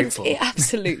seems ungrateful. It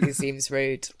absolutely seems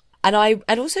rude. And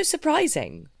also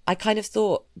surprising. I kind of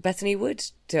thought Bethany would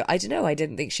do it. I don't know. I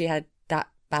didn't think she had that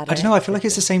bad. I don't know. I feel like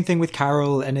it's the same thing with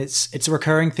Carol, and it's a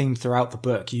recurring theme throughout the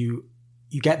book. You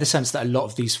get the sense that a lot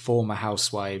of these former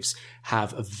housewives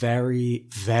have a very,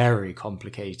 very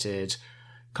complicated,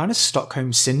 kind of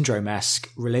Stockholm Syndrome-esque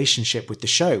relationship with the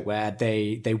show, where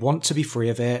they want to be free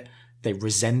of it, they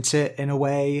resent it in a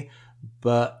way,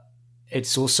 but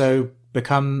it's also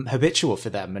become habitual for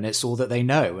them, and it's all that they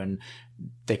know, and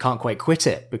they can't quite quit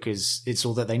it because it's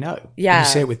all that they know. Yeah. And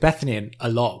you see it with Bethany a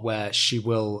lot, where she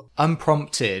will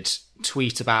unprompted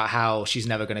tweet about how she's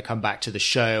never going to come back to the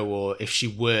show, or if she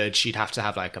would, she'd have to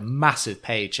have like a massive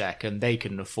paycheck and they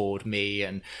couldn't afford me.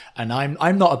 And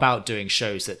I'm not about doing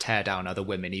shows that tear down other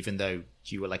women, even though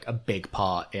you were like a big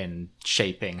part in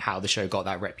shaping how the show got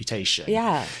that reputation.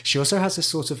 Yeah. She also has this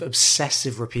sort of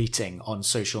obsessive repeating on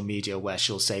social media where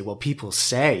she'll say, well, people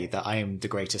say that I am the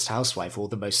greatest housewife or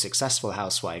the most successful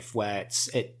housewife, where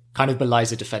kind of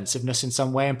belies a defensiveness in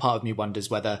some way. And part of me wonders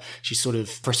whether she's sort of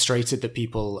frustrated that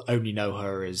people only know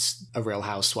her as a Real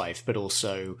Housewife, but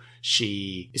also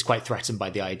she is quite threatened by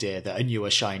the idea that a newer,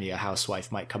 shinier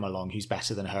housewife might come along who's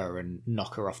better than her and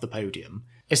knock her off the podium.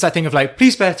 It's that thing of like,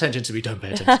 please pay attention to me, don't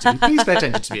pay attention to me, please pay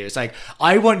attention to me. It's like,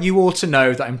 I want you all to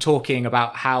know that I'm talking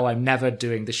about how I'm never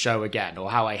doing the show again, or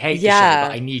how I hate the show,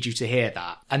 but I need you to hear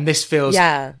that. And this feels,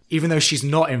 even though she's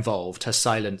not involved, her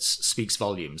silence speaks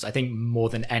volumes. I think more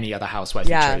than any other housewife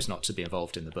who chose not to be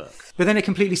involved in the book. But then it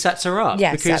completely sets her up,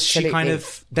 because she kind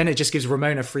of, then it just gives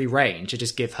Ramona free reign to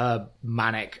just give her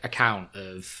manic account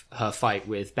of her fight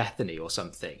with Bethany or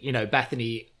something. You know,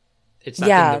 Bethany, it's that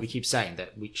thing that we keep saying,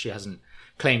 that she hasn't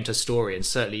claimed her story, and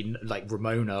certainly like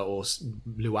Ramona or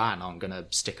Luann aren't going to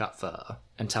stick up for her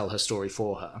and tell her story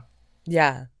for her.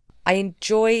 Yeah. I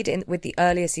enjoyed with the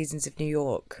earlier seasons of New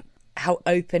York how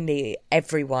openly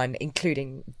everyone,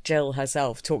 including Jill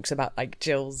herself, talks about like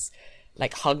Jill's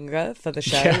like hunger for the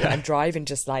show and drive, and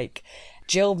just like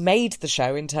Jill made the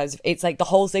show in terms of, it's like the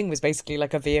whole thing was basically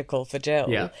like a vehicle for Jill.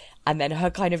 Yeah. And then her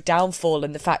kind of downfall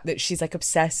and the fact that she's like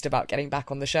obsessed about getting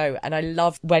back on the show. And I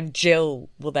love when Jill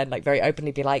will then like very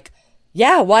openly be like,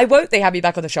 yeah, why won't they have me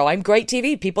back on the show? I'm great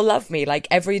TV. People love me. Like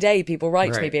every day people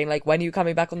write to me being like, when are you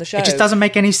coming back on the show? It just doesn't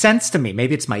make any sense to me.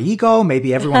 Maybe it's my ego.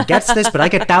 Maybe everyone gets this, but I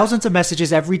get thousands of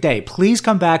messages every day. Please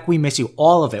come back. We miss you.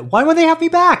 All of it. Why won't they have me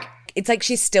back? It's like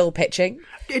she's still pitching.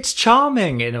 It's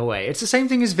charming in a way. It's the same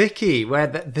thing as Vicky,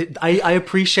 where I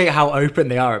appreciate how open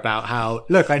they are about how,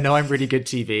 look, I know I'm really good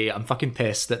TV. I'm fucking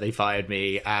pissed that they fired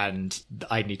me and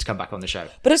I need to come back on the show.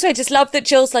 But also I just love that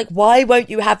Jill's like, why won't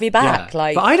you have me back? Yeah.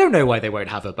 Like, but I don't know why they won't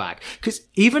have her back. Because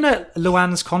even at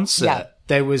Luann's concert,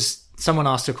 there was someone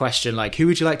asked a question like, who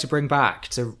would you like to bring back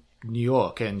to New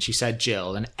York? And she said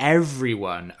Jill, and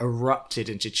everyone erupted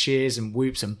into cheers and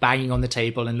whoops and banging on the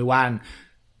table, and Luann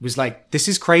was like, this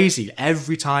is crazy.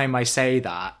 Every time I say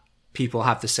that, people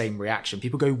have the same reaction.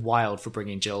 People go wild for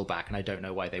bringing Jill back, and I don't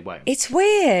know why they won't. It's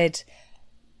weird.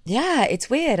 Yeah, it's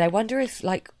weird. I wonder if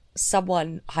like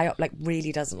someone high up like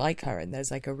really doesn't like her and there's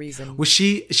like a reason. Well,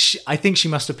 I think she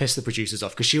must have pissed the producers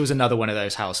off, because she was another one of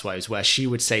those housewives where she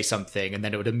would say something and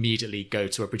then it would immediately go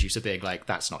to a producer being like,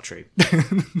 that's not true.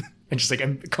 And just like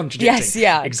contradicting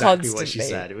exactly constantly what she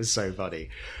said. It was so funny.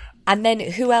 And then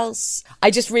who else?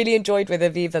 I just really enjoyed with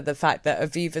Aviva the fact that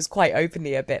Aviva's quite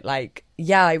openly a bit like,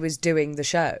 yeah, I was doing the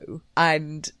show.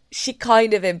 And she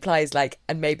kind of implies like,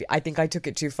 and maybe I think I took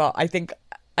it too far. I think,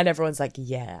 and everyone's like,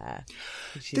 yeah.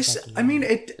 This, like, I mean,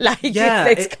 it, like, yeah,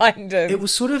 it's kind of. It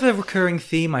was sort of a recurring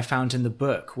theme I found in the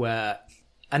book where,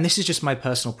 and this is just my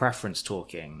personal preference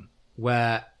talking,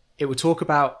 where it would talk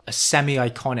about a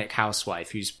semi-iconic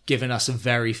housewife who's given us a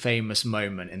very famous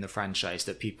moment in the franchise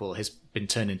that people has been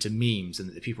turned into memes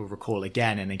and that people recall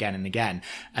again and again and again.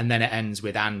 And then it ends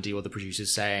with Andy or the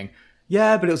producers saying,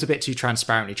 yeah, but it was a bit too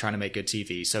transparently trying to make good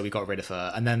TV, so we got rid of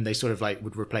her. And then they sort of like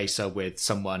would replace her with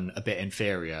someone a bit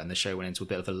inferior, and the show went into a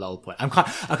bit of a lull point. I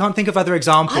can't think of other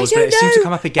examples, but it seems to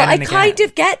come up again and again. I kind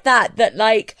of get that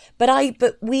like,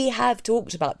 but we have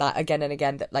talked about that again and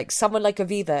again, that like someone like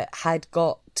Aviva had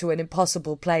got to an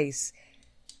impossible place.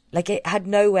 Like it had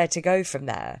nowhere to go from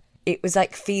there. It was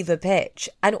like fever pitch.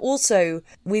 And also,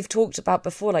 we've talked about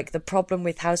before, like the problem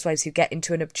with housewives who get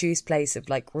into an obtuse place of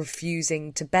like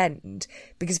refusing to bend.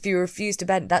 Because if you refuse to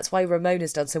bend, that's why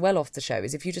Ramona's done so well off the show,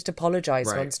 is if you just apologise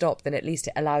non-stop, then at least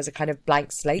it allows a kind of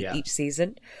blank slate each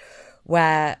season,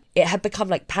 where it had become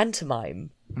like pantomime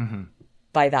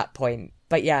by that point.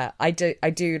 But yeah, I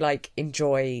do like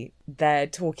enjoy their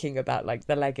talking about like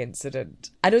the leg incident.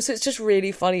 And also it's just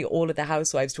really funny, all of the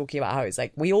housewives talking about how it's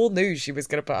like, we all knew she was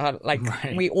going to put her, like,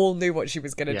 we all knew what she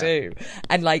was going to do.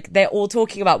 And like, they're all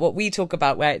talking about what we talk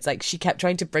about, where it's like, she kept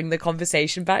trying to bring the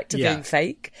conversation back to being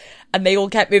fake. And they all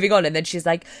kept moving on. And then she's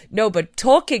like, no, but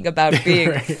talking about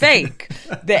being fake.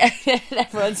 And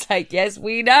everyone's like, yes,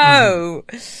 we know.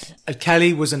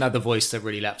 Kelly was another voice that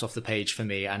really leapt off the page for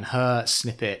me. And her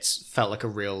snippets felt like a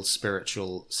real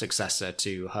spiritual successor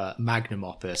to her magnum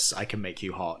opus, I Can Make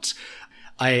You Hot.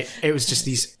 It was just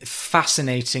these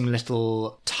fascinating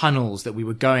little tunnels that we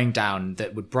were going down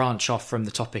that would branch off from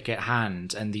the topic at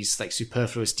hand, and these like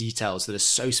superfluous details that are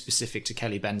so specific to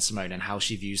Kelly Ben-Simone and how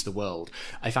she views the world.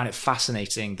 I found it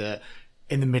fascinating that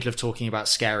in the middle of talking about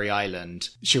Scary Island,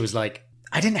 she was like,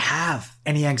 I didn't have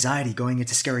any anxiety going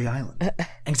into Scary Island.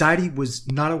 Anxiety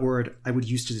was not a word I would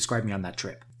use to describe me on that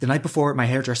trip. The night before, my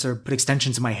hairdresser put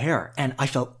extensions in my hair, and I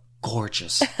felt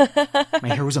gorgeous.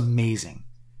 My hair was amazing.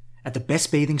 At the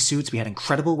best bathing suits, we had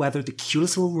incredible weather, the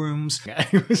cutest little rooms.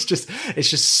 It's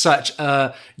just such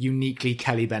a uniquely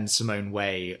Kelly Ben-Simone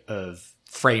way of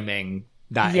framing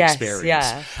that Yes, experience.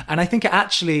 yeah. And I think it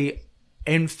actually,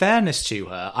 in fairness to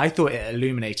her, I thought it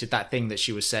illuminated that thing that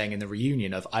she was saying in the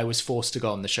reunion of, I was forced to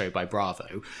go on the show by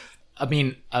Bravo. I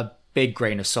mean, a big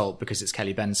grain of salt because it's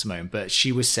Kelly Ben-Simone, but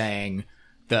she was saying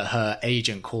that her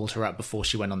agent called her up before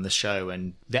she went on the show,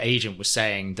 and the agent was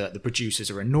saying that the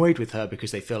producers are annoyed with her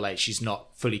because they feel like she's not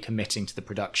fully committing to the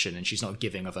production and she's not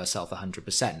giving of herself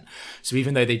 100%. So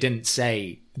even though they didn't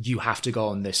say you have to go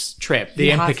on this trip,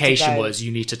 the implication was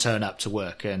you need to turn up to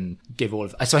work and give all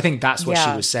of. So I think that's what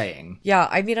she was saying. Yeah,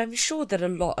 I mean, I'm sure that a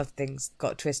lot of things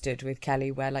got twisted with Kelly,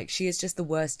 where like she is just the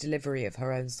worst delivery of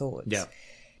her own thoughts. Yeah,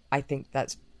 I think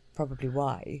that's probably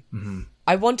why. Mm-hmm.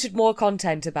 I wanted more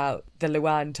content about the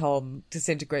Luann Tom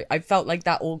disintegrate. I felt like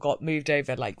that all got moved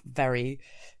over like very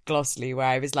glossily, where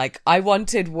I was like, I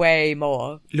wanted way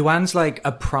more. Luann's like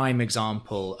a prime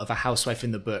example of a housewife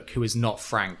in the book who is not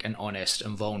frank and honest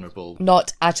and vulnerable.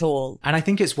 Not at all. And I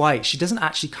think it's why she doesn't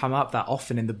actually come up that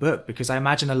often in the book, because I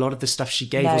imagine a lot of the stuff she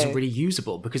gave wasn't really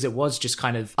usable, because it was just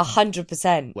kind of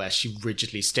 100% where she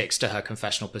rigidly sticks to her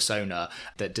confessional persona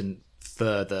that didn't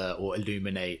further or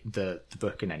illuminate the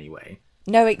book in any way.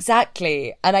 No,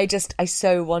 exactly. And I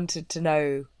so wanted to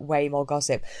know way more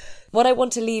gossip. What I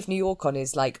want to leave New York on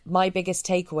is like, my biggest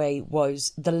takeaway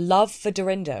was the love for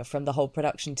Dorinda from the whole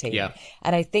production team. Yeah.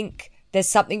 And I think there's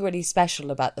something really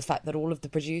special about the fact that all of the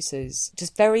producers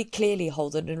just very clearly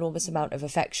hold an enormous amount of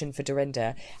affection for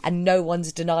Dorinda, and no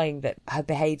one's denying that her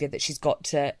behaviour, that she's got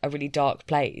to a really dark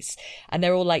place. And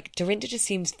they're all like, Dorinda just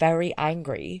seems very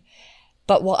angry.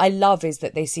 But what I love is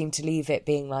that they seem to leave it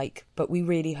being like, but we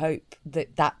really hope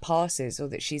that that passes, or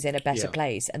that she's in a better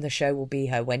place and the show will be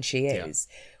her when she is.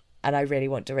 Yeah. And I really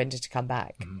want Dorinda to come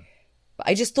back. Mm-hmm. But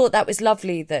I just thought that was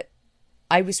lovely, that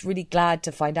I was really glad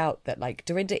to find out that like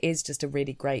Dorinda is just a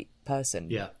really great person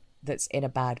that's in a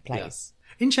bad place. Yeah.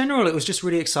 In general, it was just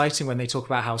really exciting when they talk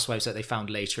about housewives that they found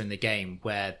later in the game,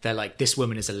 where they're like, this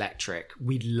woman is electric.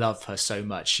 We love her so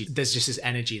much. There's just this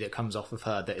energy that comes off of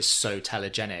her that is so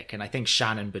telegenic. And I think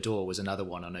Shannon Beador was another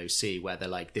one on OC, where they're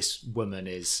like, this woman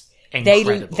is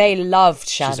incredible. They loved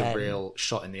Shannon. She's a real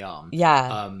shot in the arm.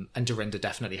 Yeah. And Dorinda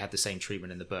definitely had the same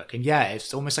treatment in the book. And yeah,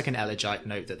 it's almost like an elegiac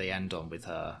note that they end on with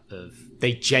her, of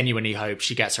they genuinely hope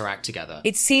she gets her act together.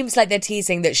 It seems like they're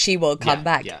teasing that she will come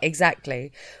back. Yeah.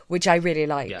 Exactly. Which I really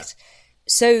liked. Yeah.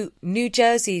 So New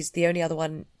Jersey's the only other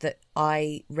one that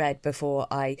I read before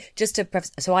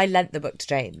so I lent the book to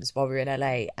James while we were in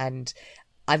LA, and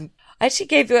I actually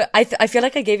gave you I feel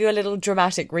like I gave you a little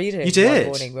dramatic reading. You did. One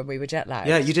morning when we were jet lagged.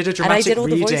 Yeah, you did a dramatic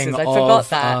reading I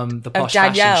forgot of the Posh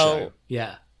Danielle. Fashion Show.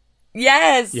 Yeah.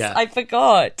 Yes, yeah. I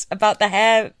forgot about the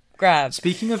hair grab.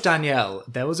 Speaking of Danielle,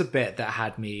 there was a bit that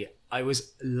had me, I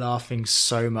was laughing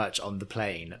so much on the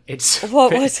plane.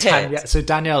 What was it? So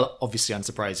Danielle, obviously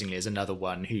unsurprisingly, is another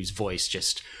one whose voice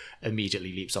just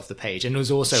immediately leaps off the page, and it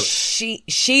was also she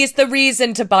is the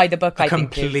reason to buy the book. I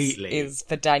completely think is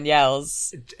for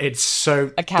Danielle's. It's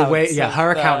so accounts the way, her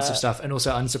accounts of stuff, and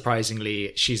also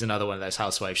unsurprisingly, she's another one of those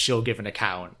housewives. She'll give an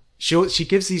account. She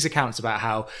gives these accounts about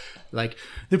how, like,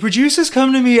 the producers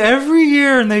come to me every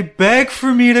year and they beg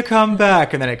for me to come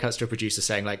back, and then it cuts to a producer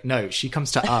saying like, no, she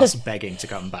comes to us begging to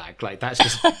come back. Like, that's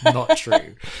just not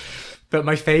true. But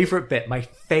my favorite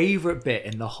bit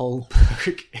in the whole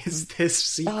book is this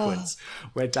sequence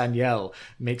where Danielle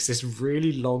makes this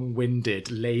really long-winded,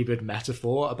 labored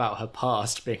metaphor about her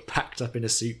past being packed up in a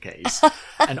suitcase.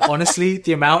 And honestly,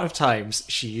 the amount of times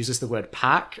she uses the word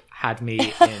pack had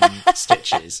me in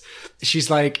stitches. She's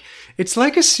like, it's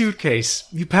like a suitcase.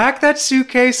 You pack that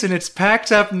suitcase and it's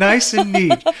packed up nice and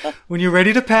neat. When you're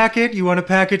ready to pack it, you want to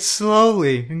pack it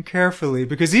slowly and carefully,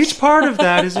 because each part of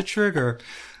that is a trigger.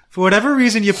 For whatever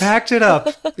reason, you packed it up.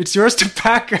 It's yours to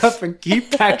pack up and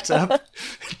keep packed up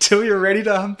until you're ready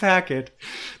to unpack it.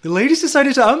 The ladies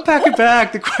decided to unpack a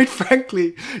bag that, quite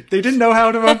frankly, they didn't know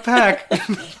how to unpack.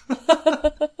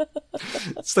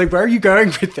 It's like, where are you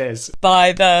going with this?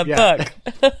 By the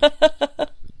book.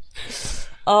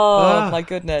 My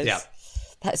goodness. Yeah.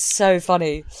 That's so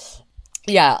funny.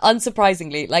 Yeah,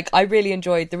 unsurprisingly, like, I really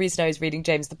enjoyed, the reason I was reading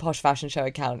James the Posh Fashion Show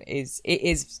account is it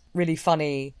is really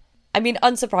funny. I mean,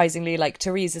 unsurprisingly, like,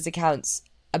 Teresa's accounts,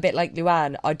 a bit like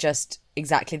Luann, are just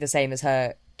exactly the same as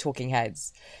her talking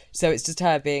heads. So it's just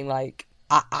her being like,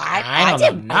 I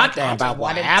don't know nothing about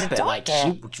what happened. Like,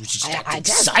 she was just acting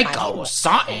psycho or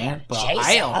something, but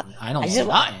I don't know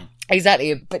nothing.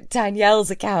 Exactly, but Danielle's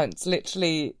accounts,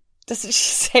 literally, doesn't she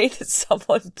say that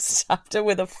someone stabbed her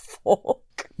with a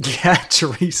fork? Yeah,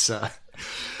 Teresa.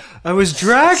 I was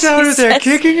dragged out of there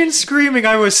kicking and screaming.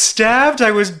 I was stabbed,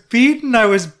 I was beaten, I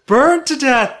was burned to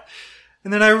death.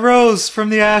 And then I rose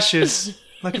from the ashes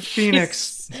like a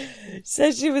phoenix.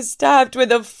 says she was stabbed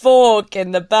with a fork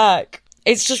in the back.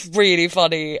 It's just really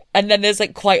funny. And then there's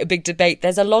like quite a big debate.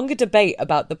 There's a longer debate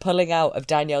about the pulling out of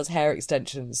Danielle's hair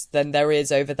extensions than there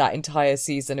is over that entire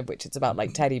season, of which it's about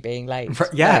like Teddy being late.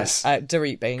 Yes.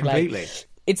 Dorit being Completely. late.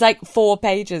 It's like 4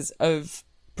 pages of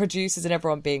producers and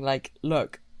everyone being like,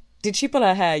 look, did she pull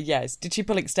her hair? Yes. Did she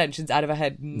pull extensions out of her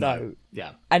head? No.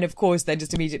 Yeah. And of course, they're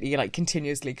just immediately like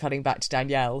continuously cutting back to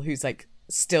Danielle, who's like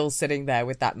still sitting there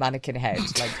with that mannequin head,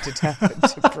 like determined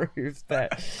to prove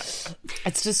that.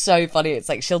 It's just so funny. It's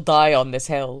like she'll die on this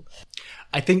hill.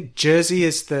 I think Jersey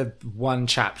is the one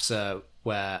chapter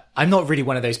where I'm not really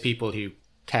one of those people who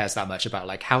cares that much about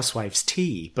like housewives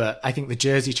tea, but I think the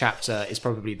Jersey chapter is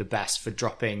probably the best for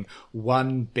dropping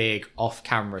one big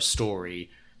off-camera story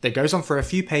that goes on for a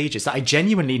few pages that I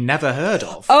genuinely never heard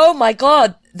of. Oh my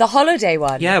God, the holiday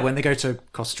one. Yeah, when they go to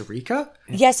Costa Rica.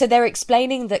 Yeah, so they're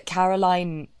explaining that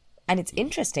Caroline, and it's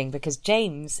interesting because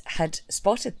James had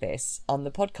spotted this on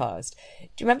the podcast.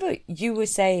 Do you remember you were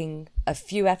saying a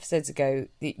few episodes ago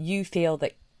that you feel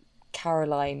that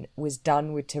Caroline was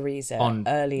done with Teresa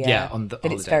earlier? Yeah, on the that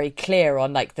holiday. It's very clear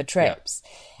on like the trips. Yeah.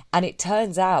 And it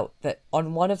turns out that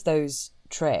on one of those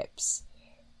trips,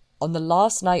 on the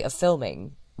last night of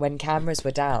filming, when cameras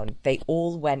were down, they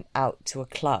all went out to a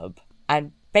club.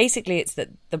 And basically it's that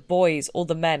the boys, all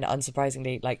the men,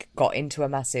 unsurprisingly, like got into a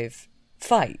massive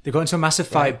fight. They got into a massive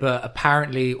fight, but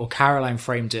apparently, or Caroline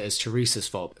framed it as Teresa's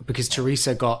fault, because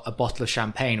Teresa got a bottle of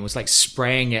champagne and was like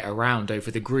spraying it around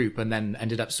over the group and then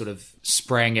ended up sort of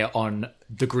spraying it on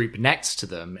the group next to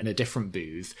them in a different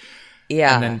booth.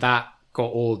 Yeah. And then that got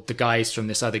all the guys from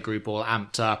this other group all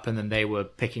amped up, and then they were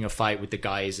picking a fight with the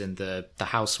guys in the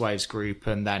housewives group,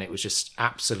 and then it was just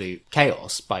absolute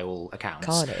chaos by all accounts.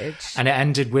 Carnage. And it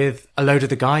ended with a load of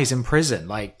the guys in prison,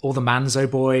 like all the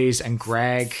Manzo boys and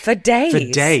Greg. For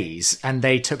days. And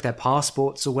they took their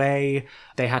passports away.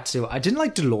 They had to, I didn't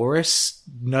like Dolores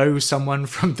know someone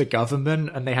from the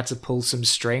government, and they had to pull some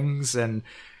strings, and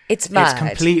it's mad. It's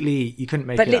completely, you couldn't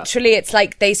make but it literally, up. It's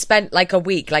like they spent like a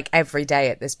week, like every day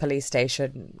at this police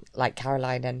station, like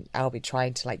Caroline and Albie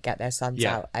trying to like get their sons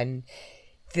out. And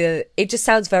it just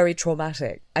sounds very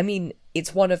traumatic. I mean,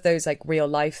 it's one of those like real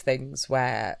life things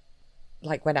where,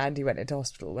 like when Andy went into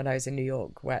hospital when I was in New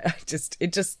York, where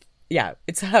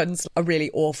it sounds a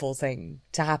really awful thing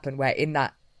to happen, where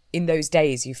in those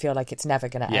days you feel like it's never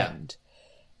going to end.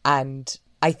 And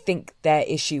I think their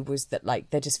issue was that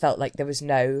like they just felt like there was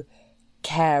no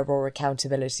care or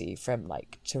accountability from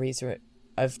like Teresa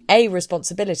of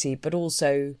responsibility, but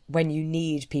also when you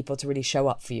need people to really show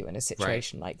up for you in a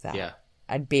situation like that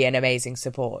and be an amazing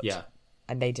support. Yeah.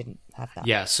 And they didn't have that.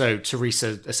 Yeah, so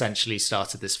Teresa essentially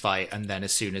started this fight, and then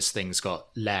as soon as things got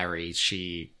leery,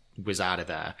 she was out of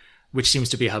there. Which seems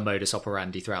to be her modus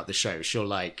operandi throughout the show. She'll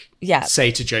like say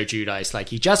to Joe Giudice, like,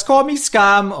 he just called me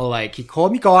scum, or like, he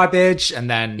called me garbage, and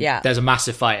then there's a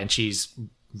massive fight and she's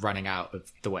running out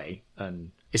of the way.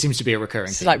 And it seems to be a recurring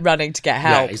theme. She's like running to get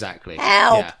help. Yeah, exactly.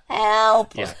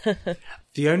 Help! Yeah.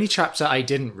 The only chapter I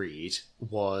didn't read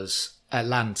was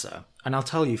Atlanta. And I'll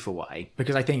tell you for why.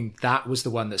 Because I think that was the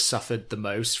one that suffered the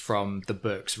most from the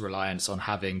book's reliance on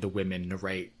having the women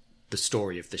narrate the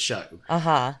story of the show.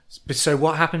 So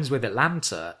what happens with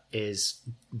Atlanta is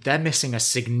they're missing a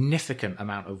significant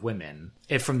amount of women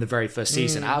from the very first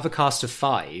season. Out of a cast of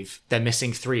 5, they're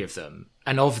missing 3 of them.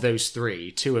 And of those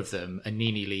 3, 2 of them are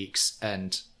Nene Leakes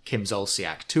and Kim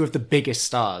Zolciak, 2 of the biggest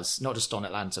stars, not just on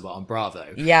Atlanta, but on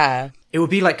Bravo. Yeah. It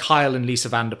would be like Kyle and Lisa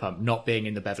Vanderpump not being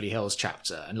in the Beverly Hills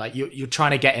chapter. And like you're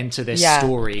trying to get into this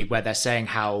story where they're saying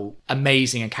how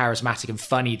amazing and charismatic and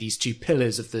funny these 2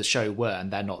 pillars of the show were,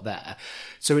 and they're not there.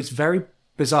 So it's very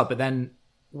bizarre. But then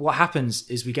what happens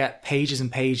is we get pages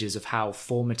and pages of how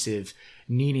formative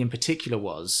Nene in particular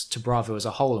was to Bravo as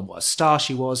a whole and what a star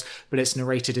she was, but it's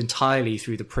narrated entirely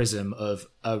through the prism of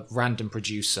a random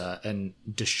producer and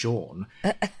Deshawn.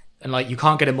 And like, you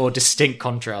can't get a more distinct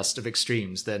contrast of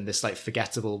extremes than this like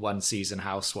forgettable one season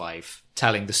housewife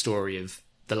telling the story of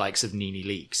the likes of Nene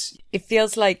Leakes. It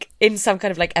feels like in some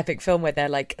kind of like epic film where they're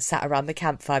like sat around the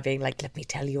campfire being like, let me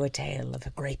tell you a tale of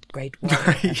a great, great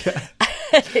warrior.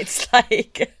 It's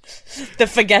like the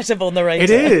forgettable narrator. It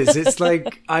is. It's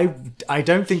like, I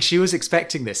don't think she was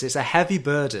expecting this. It's a heavy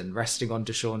burden resting on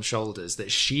Deshawn's shoulders that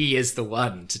she is the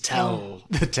one to tell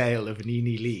the tale of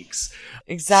Nene Leakes.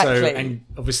 Exactly. So, and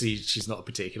obviously she's not a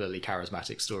particularly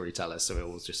charismatic storyteller, so it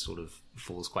all just sort of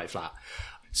falls quite flat.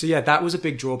 So yeah, that was a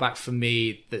big drawback for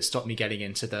me that stopped me getting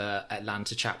into the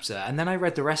Atlanta chapter. And then I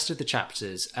read the rest of the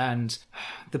chapters, and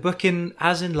the book,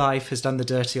 as in life, has done the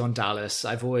dirty on Dallas.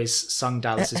 I've always sung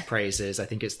Dallas's praises. I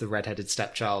think it's the redheaded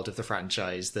stepchild of the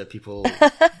franchise that people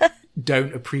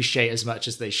don't appreciate as much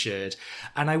as they should.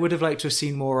 And I would have liked to have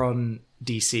seen more on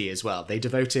DC as well. They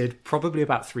devoted probably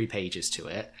about 3 pages to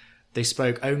it. They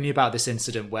spoke only about this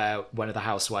incident where one of the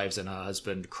housewives and her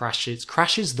husband crashes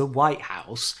the White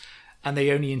House, and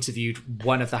they only interviewed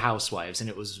one of the housewives, and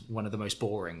it was one of the most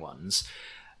boring ones.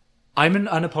 I'm an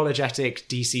unapologetic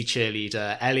DC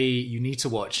cheerleader. Ellie, you need to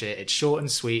watch it. It's short and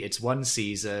sweet. It's 1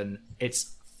 season.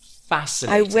 It's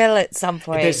fascinating. I will at some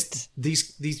point. There's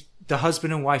the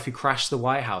husband and wife who crash the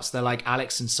White House. They're like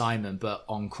Alex and Simon, but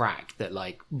on crack, that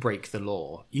like break the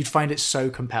law. You'd find it so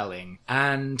compelling.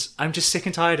 And I'm just sick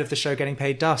and tired of the show getting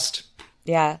paid dust.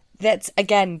 Yeah. That's,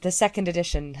 again, the 2nd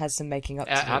edition has some making up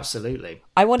to do. Absolutely.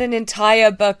 I want an entire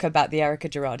book about the Erica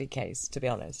Girardi case, to be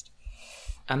honest.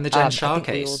 And the Jen Shah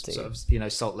case. Sort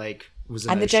of, Salt Lake was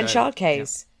and the Jen Shah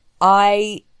case. Yeah.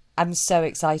 I am so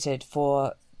excited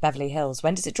for Beverly Hills.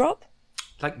 When does it drop?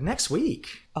 Like next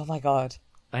week. Oh my God.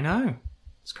 I know.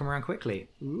 It's come around quickly.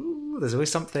 Ooh, there's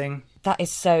always something. That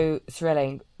is so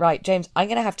thrilling. Right, James, I'm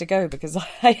going to have to go because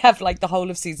I have like the whole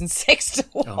of season 6 to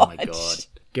watch. Oh my God.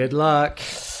 Good luck.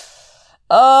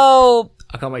 Oh.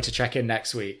 I can't wait to check in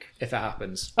next week if it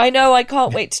happens. I know. I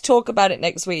can't wait to talk about it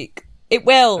next week. It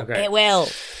will. Okay. It will.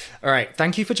 All right.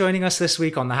 Thank you for joining us this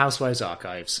week on the Housewives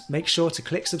Archives. Make sure to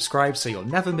click subscribe so you'll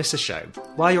never miss a show.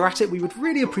 While you're at it, we would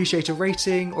really appreciate a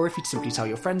rating, or if you'd simply tell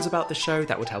your friends about the show,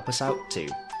 that would help us out too.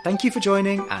 Thank you for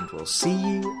joining, and we'll see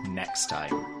you next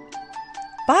time.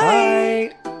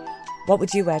 Bye. What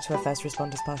would you wear to a first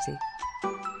responders party?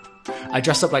 I'd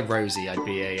dress up like Rosie. I'd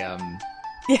be a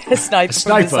sniper.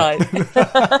 From the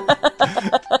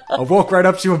side. I'll walk right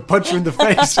up to you and punch you in the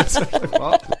face.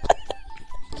 What?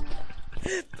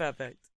 Perfect.